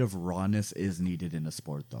think a bit of rawness is needed in a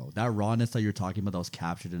sport, though. That rawness that you're talking about that was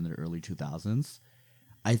captured in the early 2000s,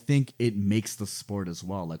 I think it makes the sport as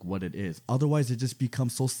well, like what it is. Otherwise, it just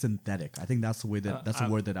becomes so synthetic. I think that's the way that's a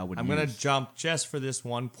word that I would use. I'm going to jump just for this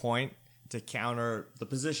one point to counter the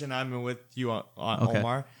position I'm in with you on Okay.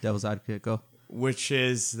 Omar. Devil's advocate, go. Which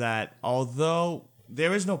is that although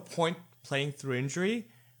there is no point playing through injury,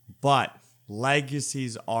 but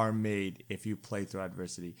legacies are made if you play through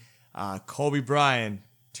adversity. Kobe Bryant,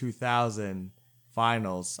 2000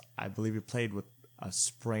 finals, I believe he played with a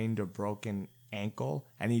sprained or broken ankle,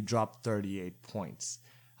 and he dropped 38 points.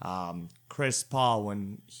 Chris Paul,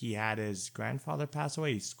 when he had his grandfather pass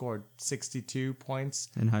away, he scored 62 points.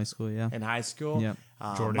 In high school, yeah. Yep.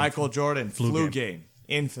 Jordan. Jordan, flu game.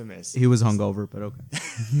 Infamous. He was hungover, but okay.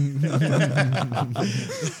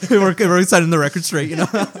 we're setting the record straight, you know.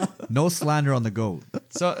 No slander on the GOAT.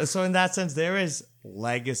 So in that sense, there is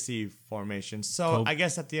legacy formation. So I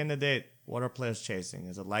guess at the end of the day, what are players chasing?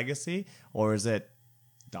 Is it legacy or is it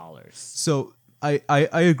dollars? So I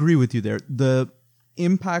agree with you there. The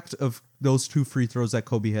impact of those two free throws that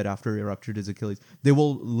Kobe had after he ruptured his Achilles, they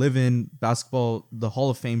will live in basketball, the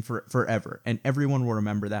Hall of Fame forever, and everyone will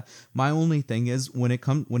remember that. My only thing is when it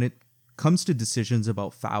comes to decisions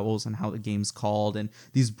about fouls and how the game's called and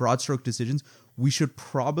these broad stroke decisions, we should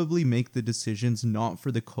probably make the decisions not for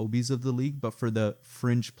the Kobes of the league, but for the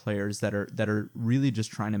fringe players that are really just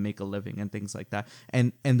trying to make a living and things like that.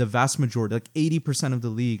 And the vast majority, like 80% of the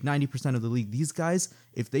league, 90% of the league, these guys,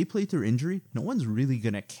 if they play through injury, no one's really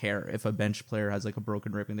gonna care if a bench player has like a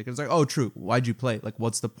broken rib and they're like, "Oh, true, why'd you play? Like,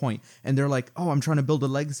 what's the point?" And they're like, "Oh, I'm trying to build a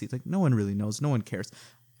legacy." It's like, no one really knows, no one cares.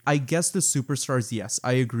 I guess the superstars, yes,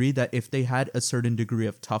 I agree that if they had a certain degree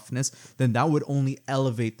of toughness, then that would only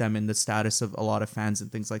elevate them in the status of a lot of fans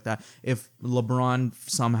and things like that. If LeBron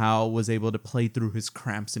somehow was able to play through his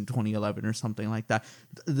cramps in 2011 or something like that,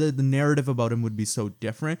 the narrative about him would be so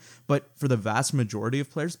different. But for the vast majority of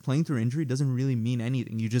players, playing through injury doesn't really mean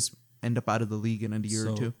anything. You just end up out of the league in a year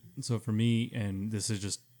or two. So for me, and this is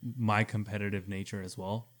just my competitive nature as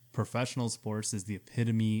well, professional sports is the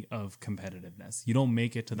epitome of competitiveness. You don't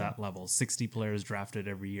make it to that level. 60 players drafted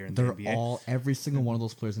every year in the NBA. Every single one of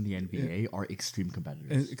those players in the NBA are extreme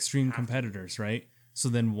competitors. Extreme competitors, right? So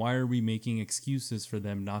then why are we making excuses for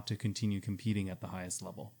them not to continue competing at the highest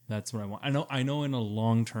level? That's what I want. I know in a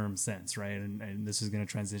long-term sense, right? And this is going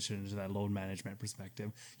to transition into that load management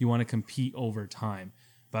perspective. You want to compete over time,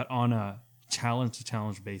 but on a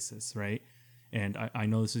challenge-to-challenge basis, right? And I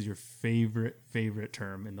know this is your favorite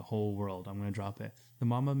term in the whole world. I'm going to drop it. The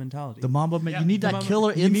Mamba mentality. The Mamba, you need that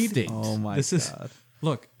killer instinct. Oh my God.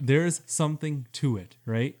 Look, there's something to it,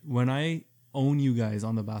 right? When I own you guys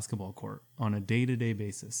on the basketball court on a day-to-day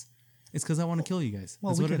basis, it's because I want to kill you guys.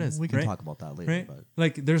 That's what it is. We can right? talk about that later. Right? But.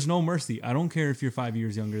 Like, there's no mercy. I don't care if you're 5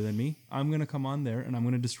 years younger than me. I'm going to come on there and I'm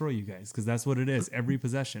going to destroy you guys because that's what it is, every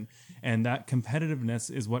possession. And that competitiveness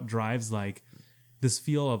is what drives, like, this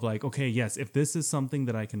feel of like, okay, yes, if this is something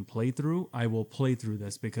that I can play through, I will play through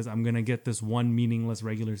this because I'm going to get this one meaningless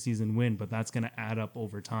regular season win, but that's going to add up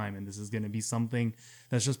over time. And this is going to be something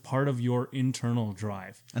that's just part of your internal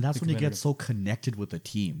drive. And that's when you get so connected with the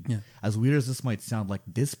team. Yeah. As weird as this might sound, like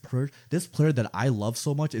this player that I love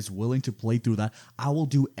so much is willing to play through that. I will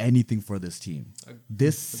do anything for this team.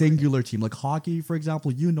 This singular team, like hockey, for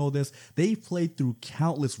example, you know this. They played through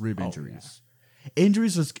countless rib injuries.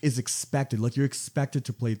 Injuries is expected. Like, you're expected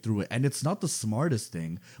to play through it. And it's not the smartest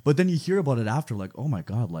thing. But then you hear about it after, like, oh my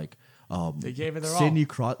God, like, they gave it their Sidney all.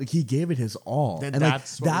 Crosby, like, he gave it his all. Then And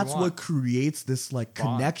that's like, what we that's want. what creates this like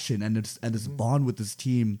Bond. connection and this bond with this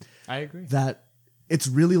team. I agree. That it's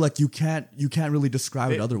really like you can't really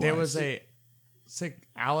describe it otherwise. There was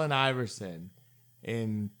Allen Iverson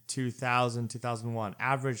in 2000, 2001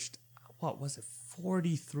 averaged, what was it,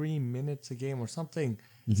 43 minutes a game or something.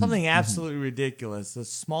 Something absolutely ridiculous. The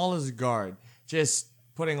smallest guard, just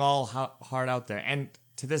putting all heart out there. And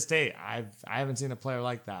to this day, I haven't seen a player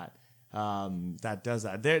like that that does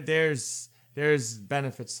that. There's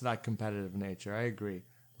benefits to that competitive nature. I agree.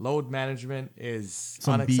 Load management is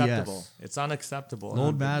Some unacceptable. BS. It's unacceptable. Load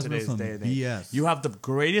in management is today's some day and age. BS. You have the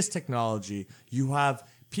greatest technology. You have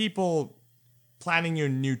people planning your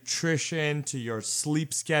nutrition to your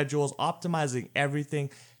sleep schedules, optimizing everything.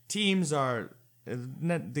 Teams are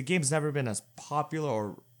the game's never been as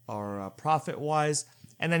popular or profit wise,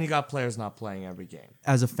 and then you got players not playing every game.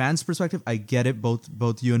 As a fan's perspective, I get it.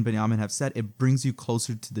 Both you and Benjamin have said it brings you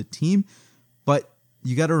closer to the team, but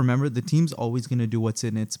you got to remember the team's always going to do what's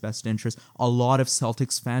in its best interest. A lot of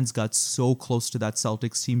Celtics fans got so close to that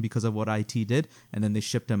Celtics team because of what IT did, and then they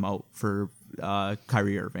shipped him out for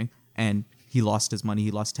Kyrie Irving, and he lost his money.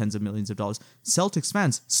 He lost tens of millions of dollars. Celtics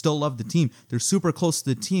fans still love the team. They're super close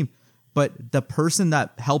to the team, but the person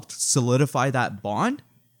that helped solidify that bond,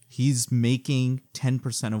 he's making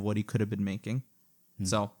 10% of what he could have been making.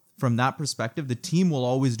 So from that perspective, the team will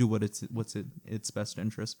always do what's in its best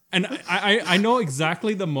interest. And I know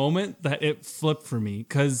exactly the moment that it flipped for me,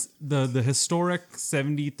 because the historic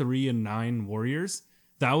 73-9 Warriors,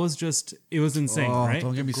 that was just, it was insane, right?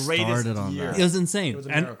 Don't get me Greatest started on year. that. It was insane. It was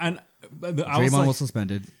a and miracle. and I Draymond was like, was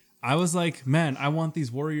suspended. I was like, man, I want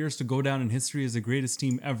these Warriors to go down in history as the greatest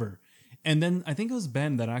team ever. And then I think it was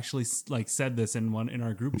Ben that actually like said this in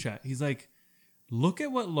our group chat. He's like, look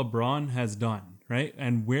at what LeBron has done, right?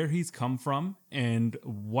 And where he's come from and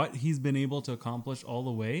what he's been able to accomplish all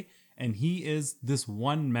the way. And he is this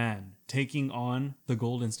one man taking on the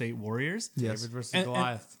Golden State Warriors. Yes. David versus And,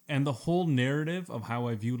 Goliath. and the whole narrative of how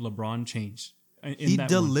I viewed LeBron changed. He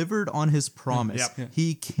delivered on his promise. Yep.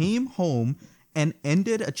 He came home and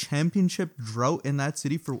ended a championship drought in that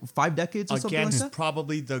city for 5 decades or something like Against that.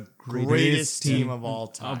 probably the greatest team of all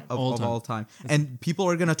time. Of all time. And people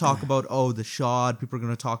are going to talk about, the shot. People are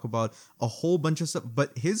going to talk about a whole bunch of stuff.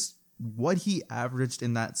 But what he averaged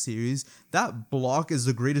in that series, that block is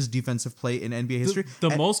the greatest defensive play in NBA history.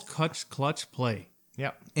 The most clutch play.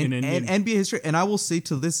 Yep. in NBA. NBA history. And I will say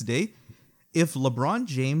to this day, if LeBron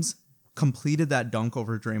James completed that dunk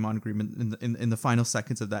over Draymond Green in the final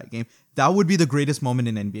seconds of that game, that would be the greatest moment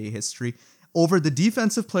in NBA history. Over the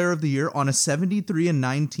defensive player of the year on a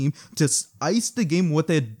 73-9 team to ice the game with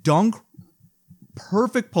a dunk,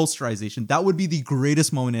 perfect posterization. That would be the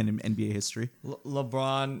greatest moment in NBA history.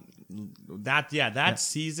 LeBron, that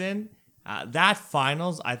season, that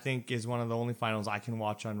finals, I think, is one of the only finals I can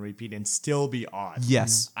watch on repeat and still be on.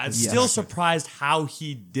 Yes. I'm Yes. still surprised how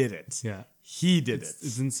he did it. Yeah. He did it.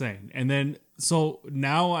 It's insane. And then, so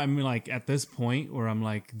now I'm like at this point where I'm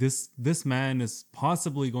like, this man is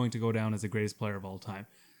possibly going to go down as the greatest player of all time.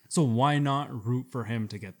 So why not root for him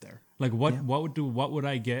to get there? Like what would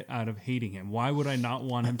I get out of hating him? Why would I not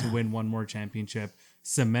want him to win one more championship,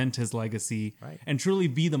 cement his legacy, and truly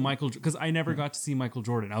be the Michael? Because I never got to see Michael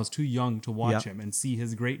Jordan. I was too young to watch him and see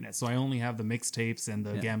his greatness. So I only have the mixtapes and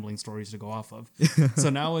the gambling stories to go off of. So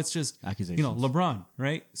now it's just Accusations. LeBron,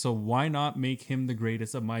 right? So why not make him the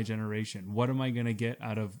greatest of my generation? What am I gonna get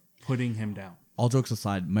out of putting him down? All jokes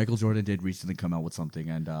aside, Michael Jordan did recently come out with something,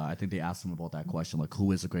 and I think they asked him about that question, like,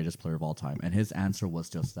 who is the greatest player of all time? And his answer was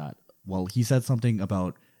just that. Well, he said something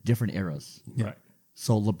about different eras. Yeah.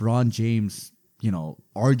 So LeBron James,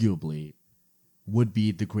 arguably would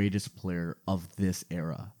be the greatest player of this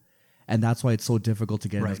era. And that's why it's so difficult to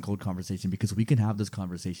get in this code conversation, because we can have this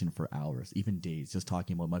conversation for hours, even days, just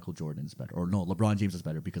talking about Michael Jordan is better. Or no, LeBron James is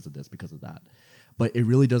better because of this, because of that. But it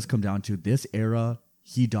really does come down to this era,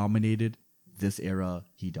 he dominated. This era,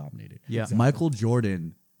 he dominated. Yeah. Exactly. Michael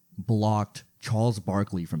Jordan blocked Charles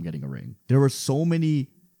Barkley from getting a ring. There were so many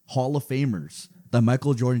Hall of Famers that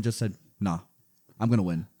Michael Jordan just said, nah, I'm gonna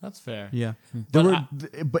win. That's fair. Yeah.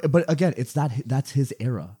 But again, that's his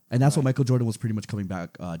era, and that's what Michael Jordan was pretty much coming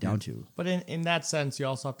back down to. But in that sense, you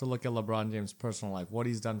also have to look at LeBron James' personal life, what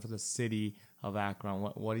he's done for the city of Akron,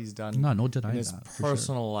 what he's done No denying in his that, for sure.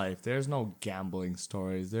 personal life. There's no gambling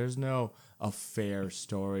stories. There's no affair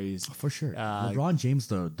stories. For sure, LeBron James,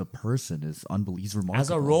 the person, is unbelievable. He's remarkable As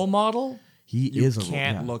a role model, He you is a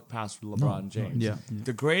can't look past LeBron James. Yeah.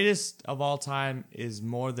 The greatest of all time is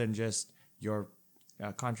more than just your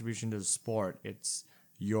contribution to the sport. It's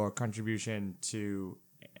your contribution to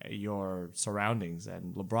your surroundings.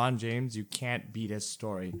 And LeBron James, you can't beat his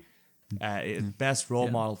story. Best role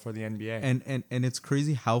model for the NBA. And it's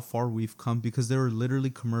crazy how far we've come, because there are literally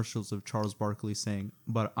commercials of Charles Barkley saying,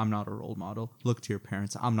 "But I'm not a role model. Look to your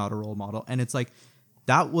parents. I'm not a role model." And it's like,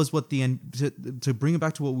 that was what to bring it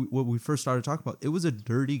back to what we first started talking about. It was a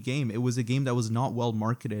dirty game. It was a game that was not well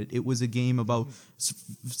marketed. It was a game about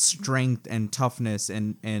strength and toughness,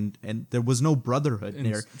 and there was no brotherhood And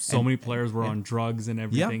there. so many players were on drugs and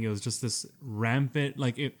everything. Yeah. It was just this rampant,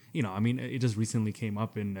 like it. I mean, it just recently came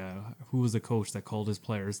up in who was the coach that called his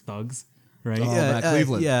players thugs, right?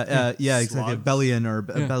 Cleveland. Exactly. Slugs. Bellion or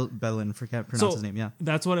Bellin, forget pronounce his name. Yeah.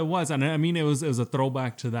 That's what it was. And I mean, it was a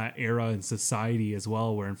throwback to that era in society as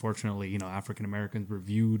well, where unfortunately, African Americans were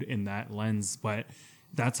viewed in that lens. But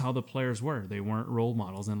that's how the players were. They weren't role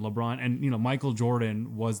models. And LeBron and, Michael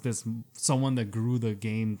Jordan was someone that grew the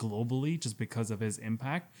game globally just because of his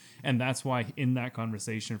impact. And that's why in that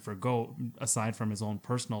conversation for GOAT, aside from his own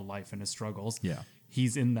personal life and his struggles,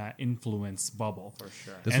 he's in that influence bubble. For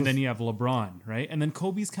sure. Then you have LeBron, right? And then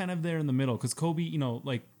Kobe's kind of there in the middle, because Kobe,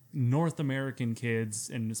 like North American kids,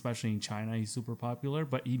 and especially in China, he's super popular,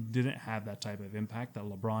 but he didn't have that type of impact that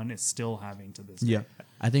LeBron is still having to this day.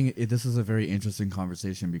 I think this is a very interesting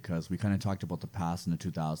conversation, because we kind of talked about the past in the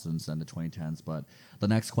 2000s and the 2010s, but the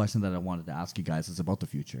next question that I wanted to ask you guys is about the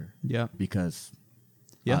future. Yeah. Because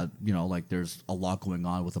there's a lot going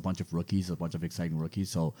on with a bunch of rookies, a bunch of exciting rookies.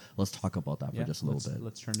 So let's talk about that for just a little bit.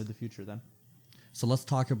 Let's turn to the future then. So let's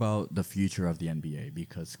talk about the future of the NBA,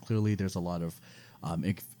 because clearly there's a lot of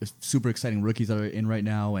super exciting rookies that are in right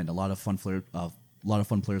now, and a lot of fun players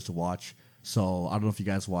to watch. So I don't know if you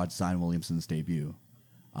guys watched Zion Williamson's debut.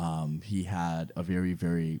 He had a very,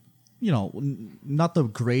 very, not the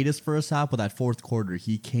greatest first half, but that fourth quarter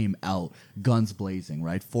he came out guns blazing,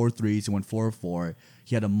 right? 4 threes, he went 4 of 4.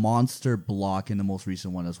 He had a monster block in the most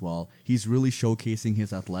recent one as well. He's really showcasing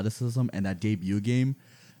his athleticism, and that debut game.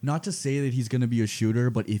 Not to say that he's going to be a shooter,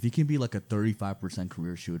 but if he can be like a 35%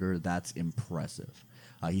 career shooter, that's impressive.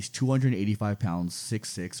 He's 285 pounds,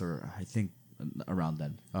 6'6", or I think around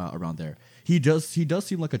there. He does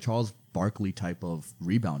seem like a Charles Barkley type of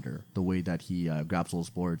rebounder, the way that he grabs those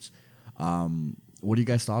boards. What are you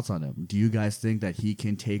guys' thoughts on him? Do you guys think that he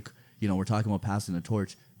can take, we're talking about passing the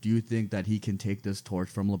torch. Do you think that he can take this torch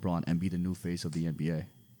from LeBron and be the new face of the NBA?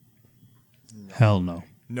 Hell no.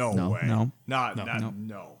 No way. No. No.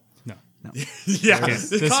 Yeah,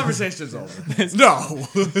 the conversation's over. No.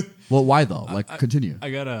 Well, why though? Continue. I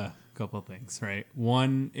got a couple of things, right?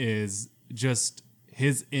 One is just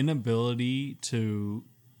his inability to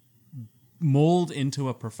mold into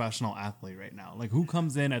a professional athlete right now. Like, who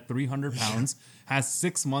comes in at 300 pounds, has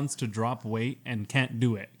 6 months to drop weight, and can't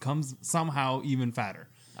do it? Comes somehow even fatter.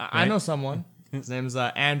 I know someone. His name's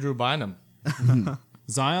Andrew Bynum.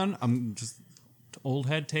 Zion, I'm just old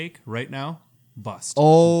head take right now. Bust.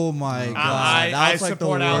 Oh my god! I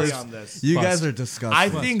support Ali on this. You Bust. guys are disgusting. I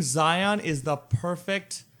think Zion is the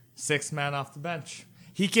perfect 6th man off the bench.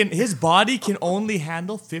 His body can only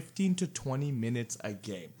handle 15 to 20 minutes a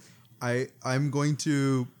game. I'm going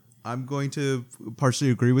to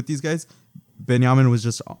partially agree with these guys. Benjamin was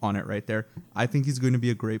just on it right there. I think he's going to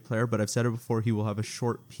be a great player, but I've said it before, he will have a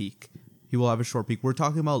short peak. We're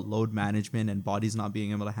talking about load management and bodies not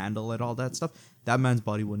being able to handle it, all that stuff. That man's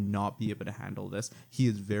body will not be able to handle this. He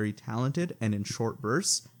is very talented, and in short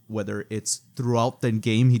bursts, whether it's throughout the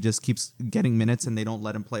game, he just keeps getting minutes and they don't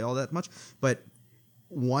let him play all that much. But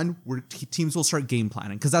teams will start game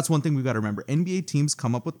planning, because that's one thing we've got to remember. NBA teams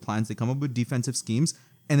come up with plans, they come up with defensive schemes,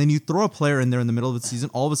 and then you throw a player in there in the middle of the season,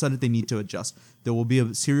 all of a sudden they need to adjust. There will be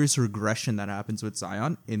a serious regression that happens with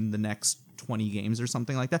Zion in the next 20 games or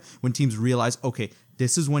something like that, when teams realize, okay,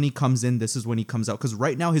 this is when he comes in, this is when he comes out. Because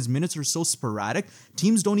right now his minutes are so sporadic,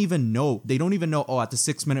 teams don't even know. They don't even know, at the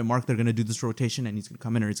 6-minute mark they're going to do this rotation and he's going to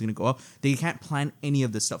come in or he's going to go out. They can't plan any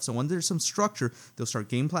of this stuff. So when there's some structure, they'll start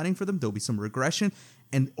game planning for them. There'll be some regression,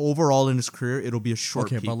 and overall in his career, it'll be a short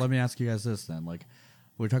peak. But let me ask you guys this then. Like,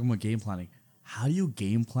 we're talking about game planning. how do you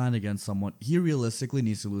game plan against someone? He realistically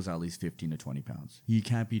needs to lose at least 15 to 20 pounds. He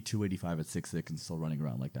can't be 285 at 6'6" and still running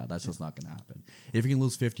around like that. That's just not going to happen. If he can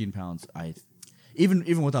lose 15 pounds,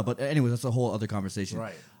 even without. But anyway, that's a whole other conversation.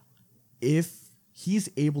 Right. If he's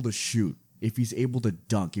able to shoot, if he's able to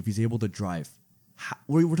dunk, if he's able to drive,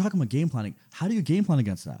 we're talking about game planning. How do you game plan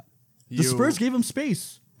against that? The Spurs gave him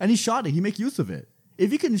space, and he shot it. He make use of it.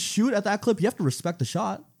 If he can shoot at that clip, you have to respect the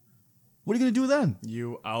shot. What are you going to do then?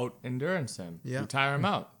 You out endurance him. Yeah. You tire him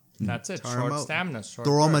out. That's it. Tire him Short out. stamina. Short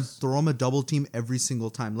Throw burst. him a double team every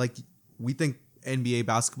single time. Like, we think NBA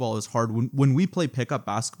basketball is hard. When we play pickup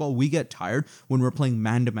basketball, we get tired when we're playing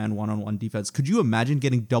man-to-man, one-on-one defense. Could you imagine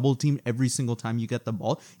getting double teamed every single time you get the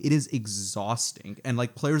ball? It is exhausting. And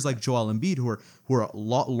like players like Joel Embiid, who are a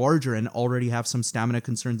lot larger and already have some stamina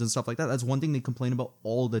concerns and stuff like that, that's one thing they complain about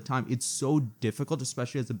all the time. It's so difficult,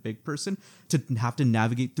 especially as a big person, to have to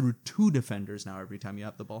navigate through two defenders now every time you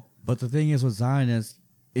have the ball. But the thing is with Zion is,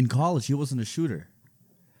 in college, he wasn't a shooter.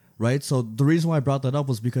 Right? So the reason why I brought that up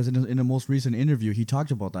was because in the most recent interview, he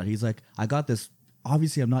talked about that. He's like, I got this.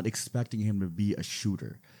 Obviously, I'm not expecting him to be a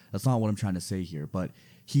shooter. That's not what I'm trying to say here. But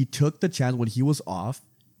he took the chance when he was off.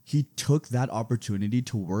 He took that opportunity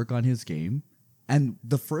to work on his game. And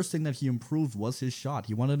the first thing that he improved was his shot.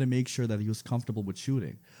 He wanted to make sure that he was comfortable with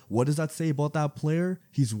shooting. What does that say about that player?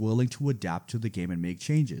 He's willing to adapt to the game and make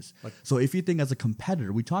changes. So if you think as a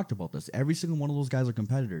competitor, we talked about this. Every single one of those guys are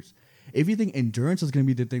competitors. If you think endurance is going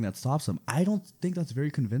to be the thing that stops him, I don't think that's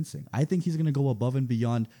very convincing. I think he's going to go above and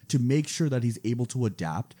beyond to make sure that he's able to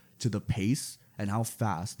adapt to the pace and how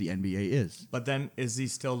fast the NBA is. But then, is he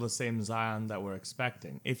still the same Zion that we're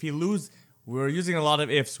expecting? If he we're using a lot of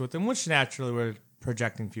ifs with him, which naturally we're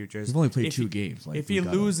projecting futures. He's only played 2 games. If he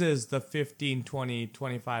loses the 15, 20,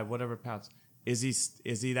 25, whatever pounds, is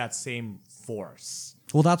he that same force?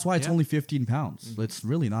 Well, that's why it's only 15 pounds. It's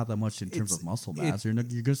really not that much in terms of muscle mass.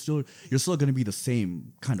 You're still going to be the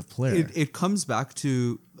same kind of player. It comes back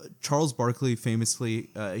to Charles Barkley famously.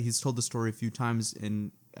 He's told the story a few times,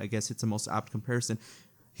 and I guess it's the most apt comparison.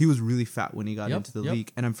 He was really fat when he got into the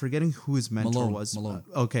league, and I'm forgetting who his mentor was. Malone.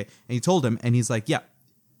 Okay, and he told him, and he's like, "Yeah,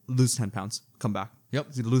 lose 10 pounds, come back."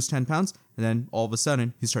 Yep. He lose 10 pounds, and then all of a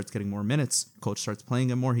sudden, he starts getting more minutes. Coach starts playing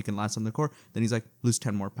him more. He can last on the court. Then he's like, lose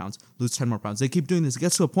 10 more pounds, lose 10 more pounds. They keep doing this. It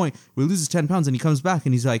gets to a point where he loses 10 pounds, and he comes back,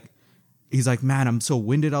 and he's like, man, I'm so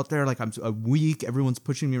winded out there. Like, I'm weak. Everyone's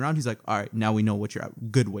pushing me around. He's like, all right, now we know what your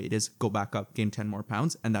good weight is. Go back up, gain 10 more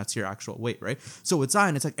pounds, and that's your actual weight, right? So with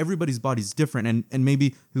Zion, it's like everybody's body's different, and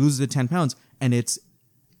maybe he loses the 10 pounds, and it's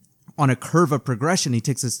on a curve of progression, he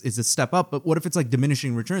takes is a step up. But what if it's like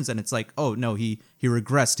diminishing returns, and it's like, oh no, he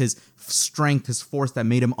regressed. His strength, his force that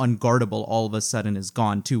made him unguardable, all of a sudden is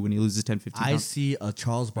gone too when he loses 10, 15 pounds. I see a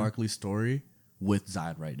Charles Barkley story with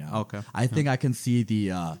Zion right now. Okay. I think I can see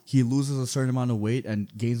he loses a certain amount of weight and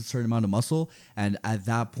gains a certain amount of muscle, and at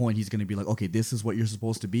that point he's going to be like, okay, this is what you're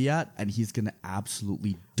supposed to be at, and he's going to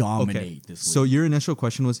absolutely dominate this league. So your initial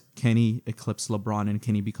question was, can he eclipse LeBron, and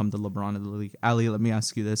can he become the LeBron of the league? Ali, let me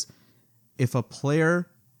ask you this. If a player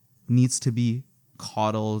needs to be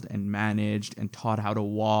coddled and managed and taught how to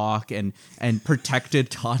walk and protected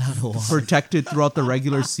protected throughout the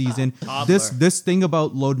regular season, this thing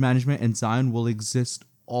about load management and Zion will exist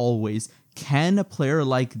always. Can a player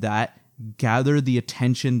like that gather the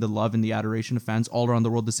attention, the love, and the adoration of fans all around the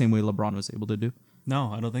world the same way LeBron was able to do?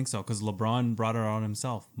 No, I don't think so, because LeBron brought it on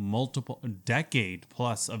himself. Decade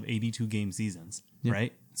plus of 82 game seasons,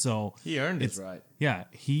 right? So he earned his right. Yeah,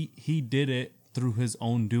 he did it through his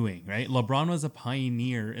own doing, right? LeBron was a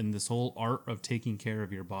pioneer in this whole art of taking care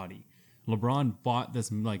of your body. LeBron bought this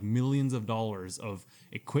like millions of dollars of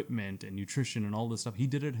equipment and nutrition and all this stuff. He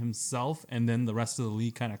did it himself, and then the rest of the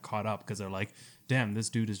league kind of caught up because they're like, damn, this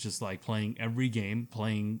dude is just like playing every game,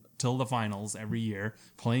 playing till the finals every year,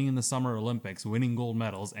 playing in the Summer Olympics, winning gold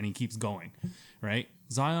medals, and he keeps going, right?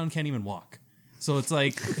 Zion can't even walk. So it's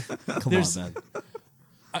like, Come on, man.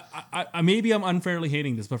 I maybe I'm unfairly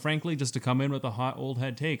hating this, but frankly, just to come in with a hot old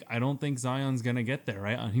head take, I don't think Zion's going to get there,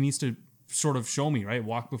 right? He needs to sort of show me, right?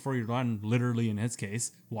 Walk before you run, literally in his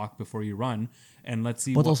case, walk before you run, and let's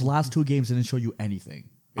see. But those last 2 games didn't show you anything.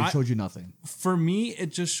 It showed you nothing. For me,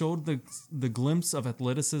 it just showed the glimpse of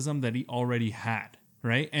athleticism that he already had,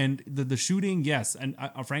 right? And the shooting, yes. And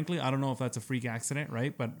frankly, I don't know if that's a freak accident,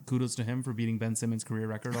 right? But kudos to him for beating Ben Simmons' career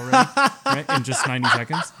record already, right? In just 90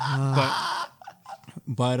 seconds.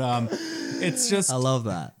 But it's just, I love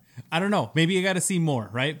that. I don't know. Maybe you got to see more,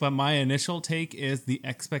 right? But my initial take is the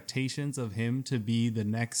expectations of him to be the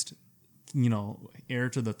next, heir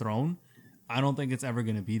to the throne. I don't think it's ever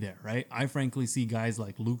going to be there, right? I frankly see guys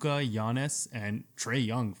like Luka, Giannis, and Trae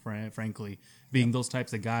Young, frankly, being those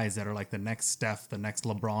types of guys that are like the next Steph, the next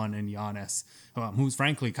LeBron and Giannis, who's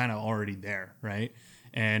frankly kind of already there, right?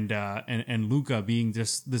 And Luka being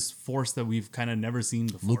just this force that we've kind of never seen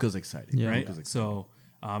before. Luka's exciting. Right? Luka's exciting. So,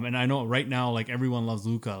 and I know right now, like everyone loves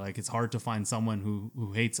Luka. Like it's hard to find someone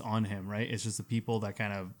who hates on him, right? It's just the people that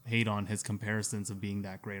kind of hate on his comparisons of being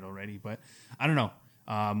that great already. But I don't know.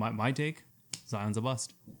 My take, Zion's a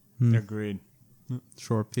bust. Agreed.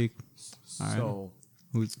 Short peak. All right. So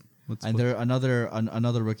And there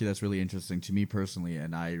another rookie that's really interesting to me personally,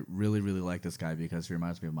 and I really like this guy because he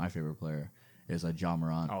reminds me of my favorite player, is Ja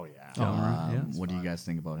Morant. oh yeah. What do you guys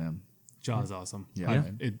think about him? Jaw's awesome. Yeah.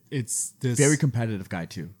 It's this Very competitive guy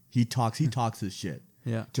too. He talks his shit.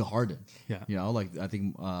 Yeah. To Harden. Yeah. You know, like I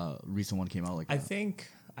think recent one came out like I that.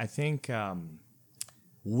 think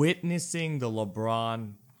witnessing the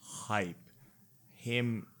LeBron hype,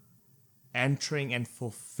 him entering and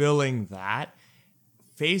fulfilling that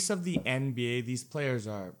face of the NBA, these players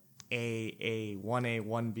are A, 1A,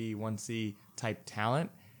 1B, 1C type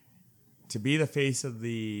talent. To be the face of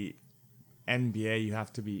the NBA, you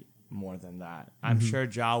have to be more than that. I'm sure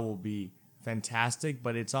Ja will be fantastic,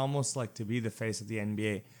 but it's almost like to be the face of the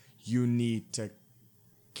NBA, you need to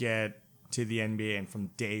get to the NBA and from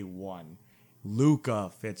day one. Luka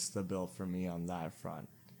fits the bill for me on that front.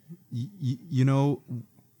 You know,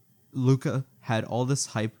 Luka had all this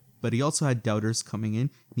hype, but he also had doubters coming in.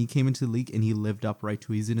 And he came into the league and he lived up right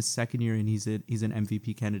to it. He's in his second year and he's an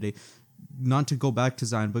MVP candidate. Not to go back to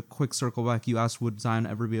Zion, but quick circle back. You asked, would Zion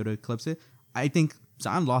ever be able to eclipse it? I think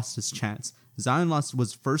Zion lost his chance. Zion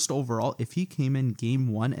was first overall. If he came in game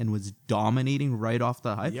one and was dominating right off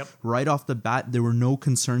the hype, right off the bat, there were no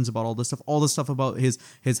concerns about all the stuff about his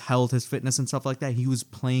health, his fitness and stuff like that. He was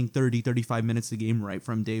playing 30, 35 minutes a game right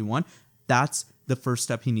from day one. That's the first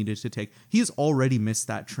step he needed to take. He has already missed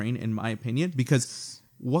that train, in my opinion, because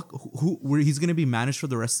where he's going to be managed for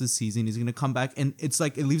the rest of the season. He's going to come back, and it's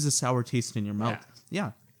like it leaves a sour taste in your mouth.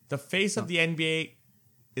 Yeah. The face of the NBA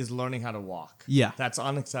is learning how to walk. Yeah. That's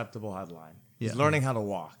unacceptable headline. He's Yeah. learning how to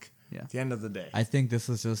walk. Yeah. At the end of the day. I think this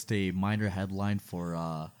is just a minor headline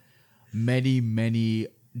for many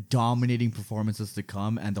dominating performances to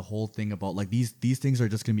come, and the whole thing about like these things are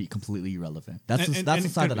just going to be completely irrelevant. That's the it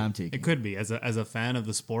side could that be. I'm taking. It could be. As a fan of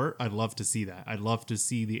the sport, I'd love to see that. I'd love to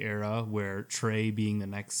see the era where Trae being the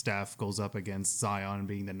next Steph goes up against Zion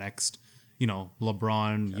being the next,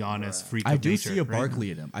 LeBron, Giannis, freak I of do nature, see a right?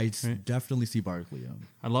 Barkley in him. I definitely see Barkley in him.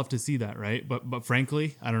 I'd love to see that, right? But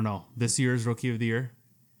frankly, I don't know. This year's Rookie of the Year,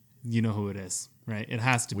 you know who it is, right? It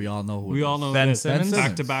has to be. We all know who We it all is. know who Ben it is. Simmons?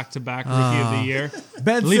 Back to back to back Rookie of the Year.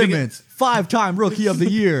 Ben Leaving Simmons, 5-time Rookie of the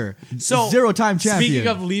Year, So 0-time champion. Speaking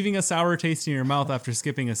of leaving a sour taste in your mouth after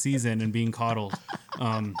skipping a season and being coddled,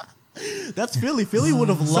 That's Philly. Philly would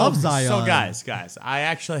have loved Zion. So guys, I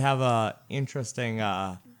actually have a interesting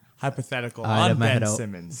hypothetical I on have my head Ben out.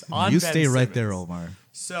 Simmons. You stay right there, Omar.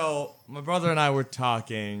 So my brother and I were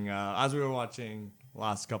talking as we were watching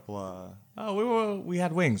last couple of we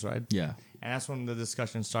had wings, right? Yeah, And that's when the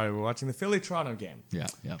discussion started. We were watching the Philly-Toronto game. yeah.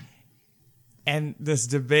 And this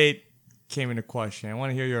debate came into question. I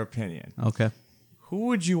want to hear your opinion. Okay. Who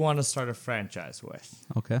would you want to start a franchise with?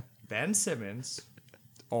 Okay. Ben Simmons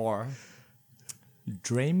or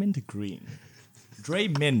Draymond Green?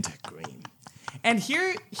 Draymond Green. And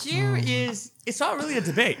here is, it's not really a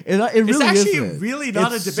debate. It really it's actually isn't. really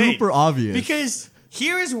not It's a debate. super obvious. Because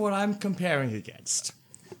here is what I'm comparing against.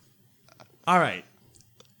 All right.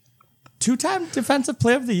 2-time Defensive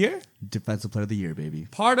Player of the Year? Defensive Player of the Year, baby.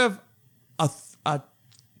 Part of a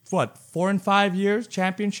 4 and 5 years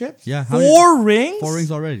championship? Yeah, 4 rings? 4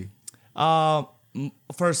 rings already.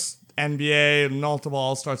 First NBA, multiple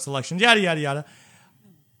All-Star selections, yada, yada, yada.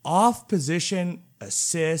 Off position,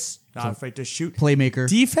 assists, not afraid to shoot. Playmaker.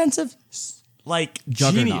 Defensive, Juggernaut,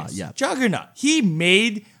 genius. yeah. Juggernaut. He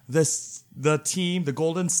made the team, the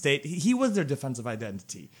Golden State, he was their defensive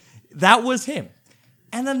identity. That was him.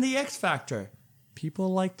 And then the X Factor. People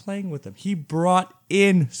like playing with him. He brought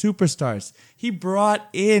in superstars. He brought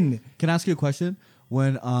in Can I ask you a question?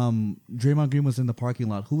 When Draymond Green was in the parking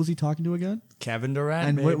lot, who was he talking to again? Kevin Durant.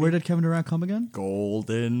 And baby. where did Kevin Durant come again?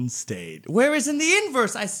 Golden State. Whereas in the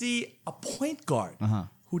inverse, I see a point guard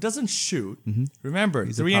who doesn't shoot. Remember,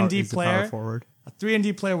 He's 3 a power- and D he's a power player, forward. a 3 and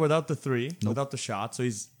D player without the three, without the shot. So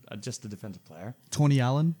he's just a defensive player. Tony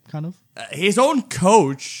Allen, kind of. His own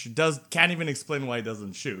coach can't even explain why he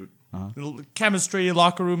doesn't shoot. Chemistry,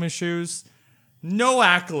 locker room issues, no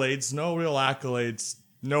accolades, no real accolades,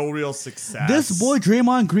 no real success. This boy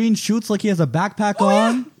Draymond Green shoots like he has a backpack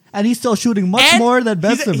on. and he's still shooting much And more than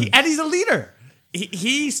Ben he's Simmons. and he's a leader.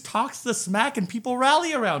 He talks the smack, and people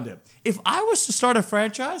rally around him. If I was to start a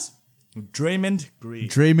franchise, Draymond Green.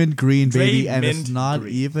 Draymond Green, baby, and it's Draymond not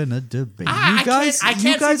Green. even a debate. I can't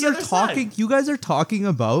see the other side. You guys are talking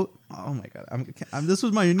about. Oh my god! This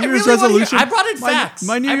was my New Year's really wanna hear- resolution. I brought in facts.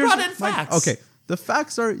 My New I Year's, brought in facts. Okay, the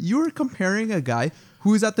facts are you are comparing a guy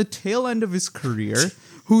who is at the tail end of his career,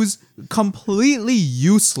 who's completely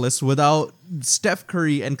useless without Steph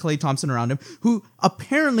Curry and Klay Thompson around him, who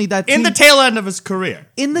apparently that In team, the tail end of his career.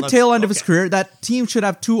 tail end of his career, that team should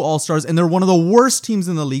have 2 All-Stars, and they're one of the worst teams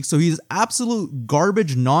in the league. So he's absolute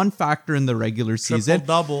garbage, non-factor in the regular season.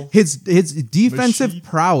 Triple-double. His defensive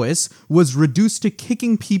prowess was reduced to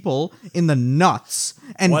kicking people in the nuts,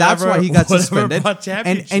 and that's why he got suspended.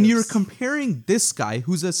 And you're comparing this guy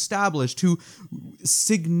who's established, who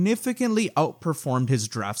significantly outperformed his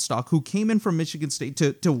draft stock, who came in from Michigan State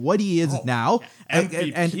to what he is now.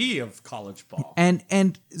 MVP of college ball.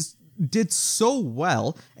 And did so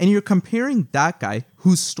well, and you're comparing that guy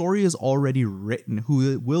whose story is already written,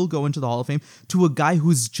 who will go into the Hall of Fame, to a guy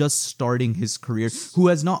who's just starting his career, who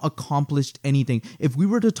has not accomplished anything. If we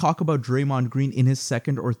were to talk about Draymond Green in his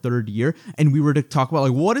 2nd or 3rd year, and we were to talk about,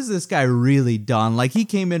 like, what has this guy really done? Like, he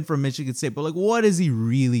came in from Michigan State, but, like, what has he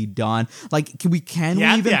really done? Like, can we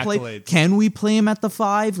even play? Can we play him at the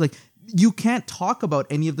 5? Like, you can't talk about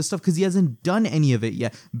any of the stuff because he hasn't done any of it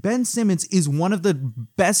yet. Ben Simmons is one of the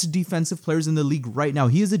best defensive players in the league right now.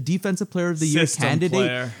 He is a defensive player of the year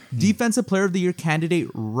candidate. Defensive player of the year candidate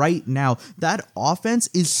right now. That offense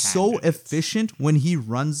is so efficient when he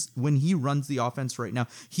runs the offense right now.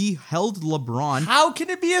 He held LeBron. How can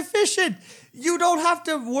it be efficient? You don't have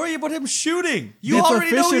to worry about him shooting. You It's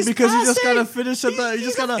already know efficient he's because you just passing. gotta finish at the. You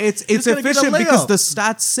just gotta. It's just gotta get a efficient because layup. the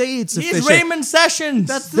stats say it's He's efficient. Raymond Sessions.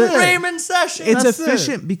 That's it. Raymond Sessions. It's That's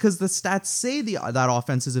efficient because the stats say that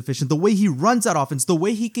offense is efficient. The way he runs that offense, the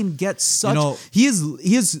way he can get such, he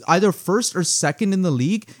is either 1st or 2nd in the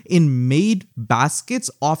league in made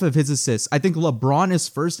baskets off of his assists. I think LeBron is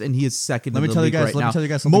 1st and he is 2nd in the league right now. Let me tell you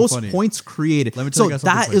guys something Most funny. points created. Let me tell you guys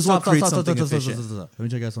something that funny. is what Stop, creates stop, something stop, efficient. Let me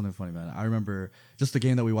tell you guys something funny, man. I remember just the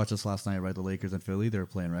game that we watched this last night, right? The Lakers and Philly, they were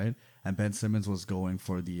playing, right? And Ben Simmons was going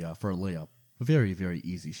for a layup. A very, very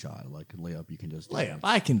easy shot. Like a layup you can just do. Layup.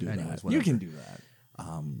 I can do Anyways, that. whatever. You can do that.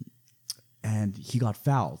 And he got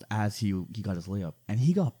fouled as he got his layup, and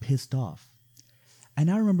he got pissed off. And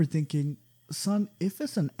I remember thinking, son, if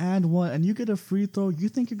it's an and one and you get a free throw, you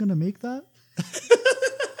think you're gonna make that?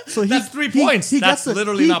 So That's 3 points. That's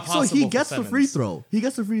literally not possible. So he for gets the Simmons. free throw. He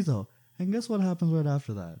gets the free throw, and guess what happens right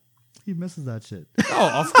after that? He misses that shit. Oh,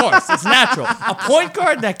 of course. It's natural. A point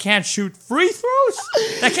guard that can't shoot free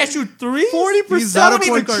throws? That can't shoot threes? 40% He's not a from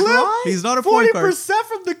point the guard. clip. He's not a point guard. 40%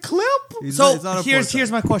 from the clip. So he's not a here's point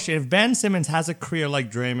guard. my question. If Ben Simmons has a career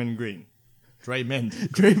like Draymond Green,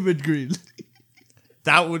 Draymond Green.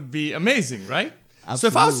 that would be amazing, right? So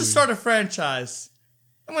if I was to Absolutely. start a franchise,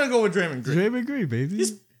 I'm going to go with Draymond Green. Draymond Green, baby.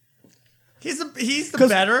 He's the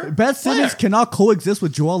better Ben Simmons player. cannot coexist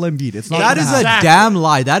with Joel Embiid. It's not. That gonna is happen. a Exactly. damn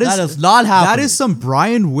lie. That is not happening. That is some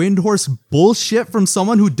Brian Windhorst bullshit from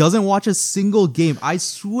someone who doesn't watch a single game. I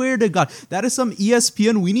swear to God, that is some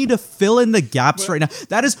ESPN. We need to fill in the gaps right now.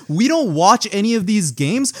 That is, we don't watch any of these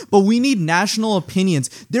games, but we need national opinions.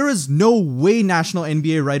 There is no way national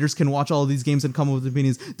NBA writers can watch all of these games and come up with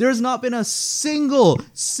opinions. There has not been a single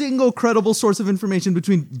credible source of information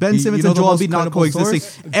between Ben Simmons know and the Joel most Embiid not credible coexisting.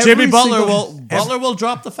 source? Jimmy Every Butler will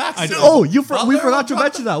drop the facts. Oh, we Butler forgot to will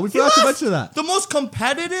mention drop that. We He forgot to left. mention that. The most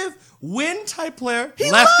competitive win type player He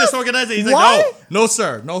left this left. organization. He's Why? like, no,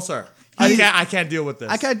 sir. I can't deal with this.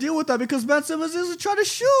 I can't deal with that because Ben Simmons isn't trying to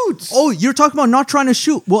shoot. Oh, you're talking about not trying to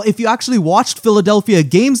shoot. Well, if you actually watched Philadelphia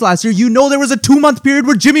games last year, you know there was a 2-month period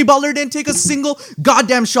where Jimmy Butler didn't take a single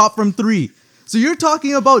goddamn shot from 3. So you're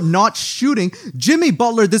talking about not shooting. Jimmy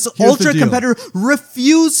Butler, this Here's the ultra deal. competitor,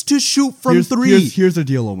 refused to shoot from 3. Here's the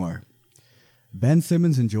deal, Omar. Ben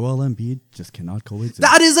Simmons and Joel Embiid just cannot coexist.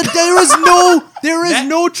 There is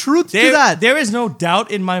no truth to that. There is no doubt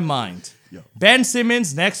in my mind. Ben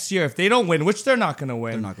Simmons next year, if they don't win, which they're not going to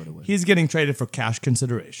win, he's getting traded for cash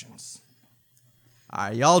considerations. All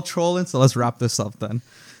right, y'all trolling, so let's wrap this up then.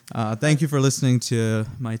 Thank you for listening to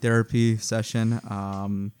my therapy session.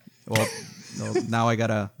 Now I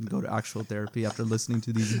gotta go to actual therapy after listening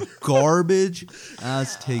to these garbage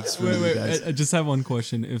ass takes from you guys. I just have one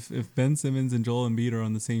question. If Ben Simmons and Joel Embiid are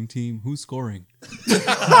on the same team, who's scoring?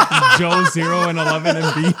 Joe 0 and 11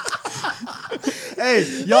 Embiid. Hey,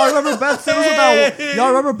 y'all remember Ben Simmons with that? Y'all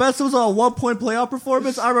remember Ben Simmons on a 1-point playoff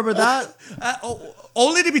performance? I remember that.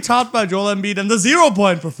 Only to be topped by Joel Embiid and the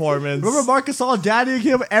 0-point performance. Remember Marcus All daddying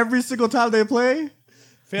him every single time they play?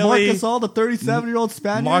 Philly, Marc Gasol, the 37-year-old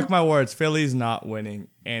Spaniard. mark my words, Philly's not winning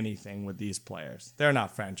anything with these players. They're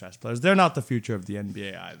not franchise players. They're not the future of the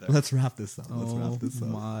NBA either. Let's wrap this up. Oh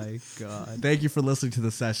my God. Thank you for listening to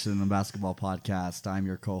the Session, the basketball podcast. I'm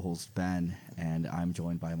your co-host, Ben, and I'm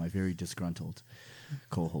joined by my very disgruntled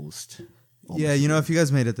co-host. Yeah, you know, if you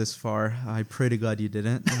guys made it this far, I pray to God you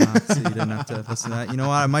didn't, so you didn't have to listen to that. You know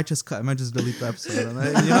what? I might just delete the episode.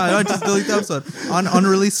 I might just delete the episode on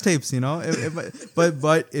unreleased tapes. You know,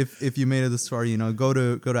 but if you made it this far, you know, go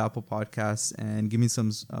to Apple Podcasts and give me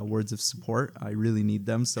some words of support. I really need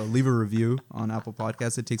them. So leave a review on Apple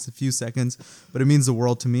Podcasts. It takes a few seconds, but it means the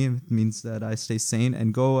world to me. It means that I stay sane.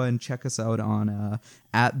 And go and check us out on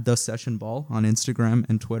at The Session Ball on Instagram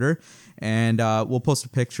and Twitter. And we'll post a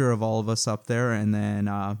picture of all of us up there. And then,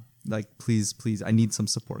 please, I need some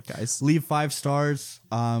support, guys. Leave 5 stars.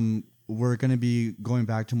 We're going to be going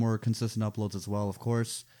back to more consistent uploads as well, of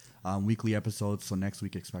course. Weekly episodes. So next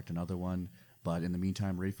week, expect another one. But in the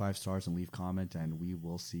meantime, rate 5 stars and leave comment. And we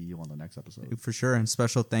will see you on the next episode. For sure. And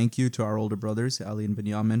special thank you to our older brothers, Ali and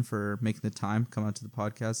Benjamin, for making the time come out to the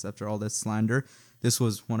podcast after all this slander. This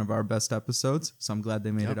was one of our best episodes, so I'm glad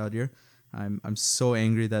they made it out here. I'm so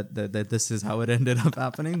angry that this is how it ended up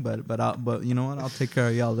happening, but you know what? I'll take care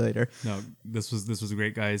of y'all later. No, this was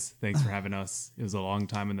great, guys. Thanks for having us. It was a long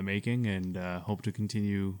time in the making, and hope to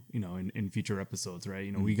continue, you know, in future episodes. Right?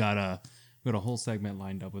 You know, we got a whole segment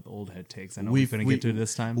lined up with old head takes. I know we couldn't get to it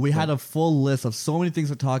this time. We had a full list of so many things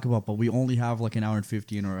to talk about, but we only have like an hour and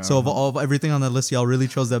 15 or. So of everything on the list, y'all really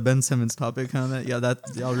chose that Ben Simmons topic, huh? Yeah, that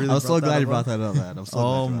y'all really. I'm so glad you brought that up, man. I'm so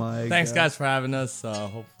oh glad my! Thanks, guys, for having us.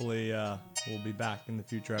 Hopefully, we'll be back in the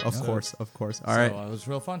future episodes. Of course. All right. It was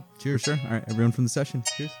real fun. Cheers. For sure. All right, everyone from the session.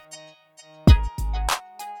 Cheers.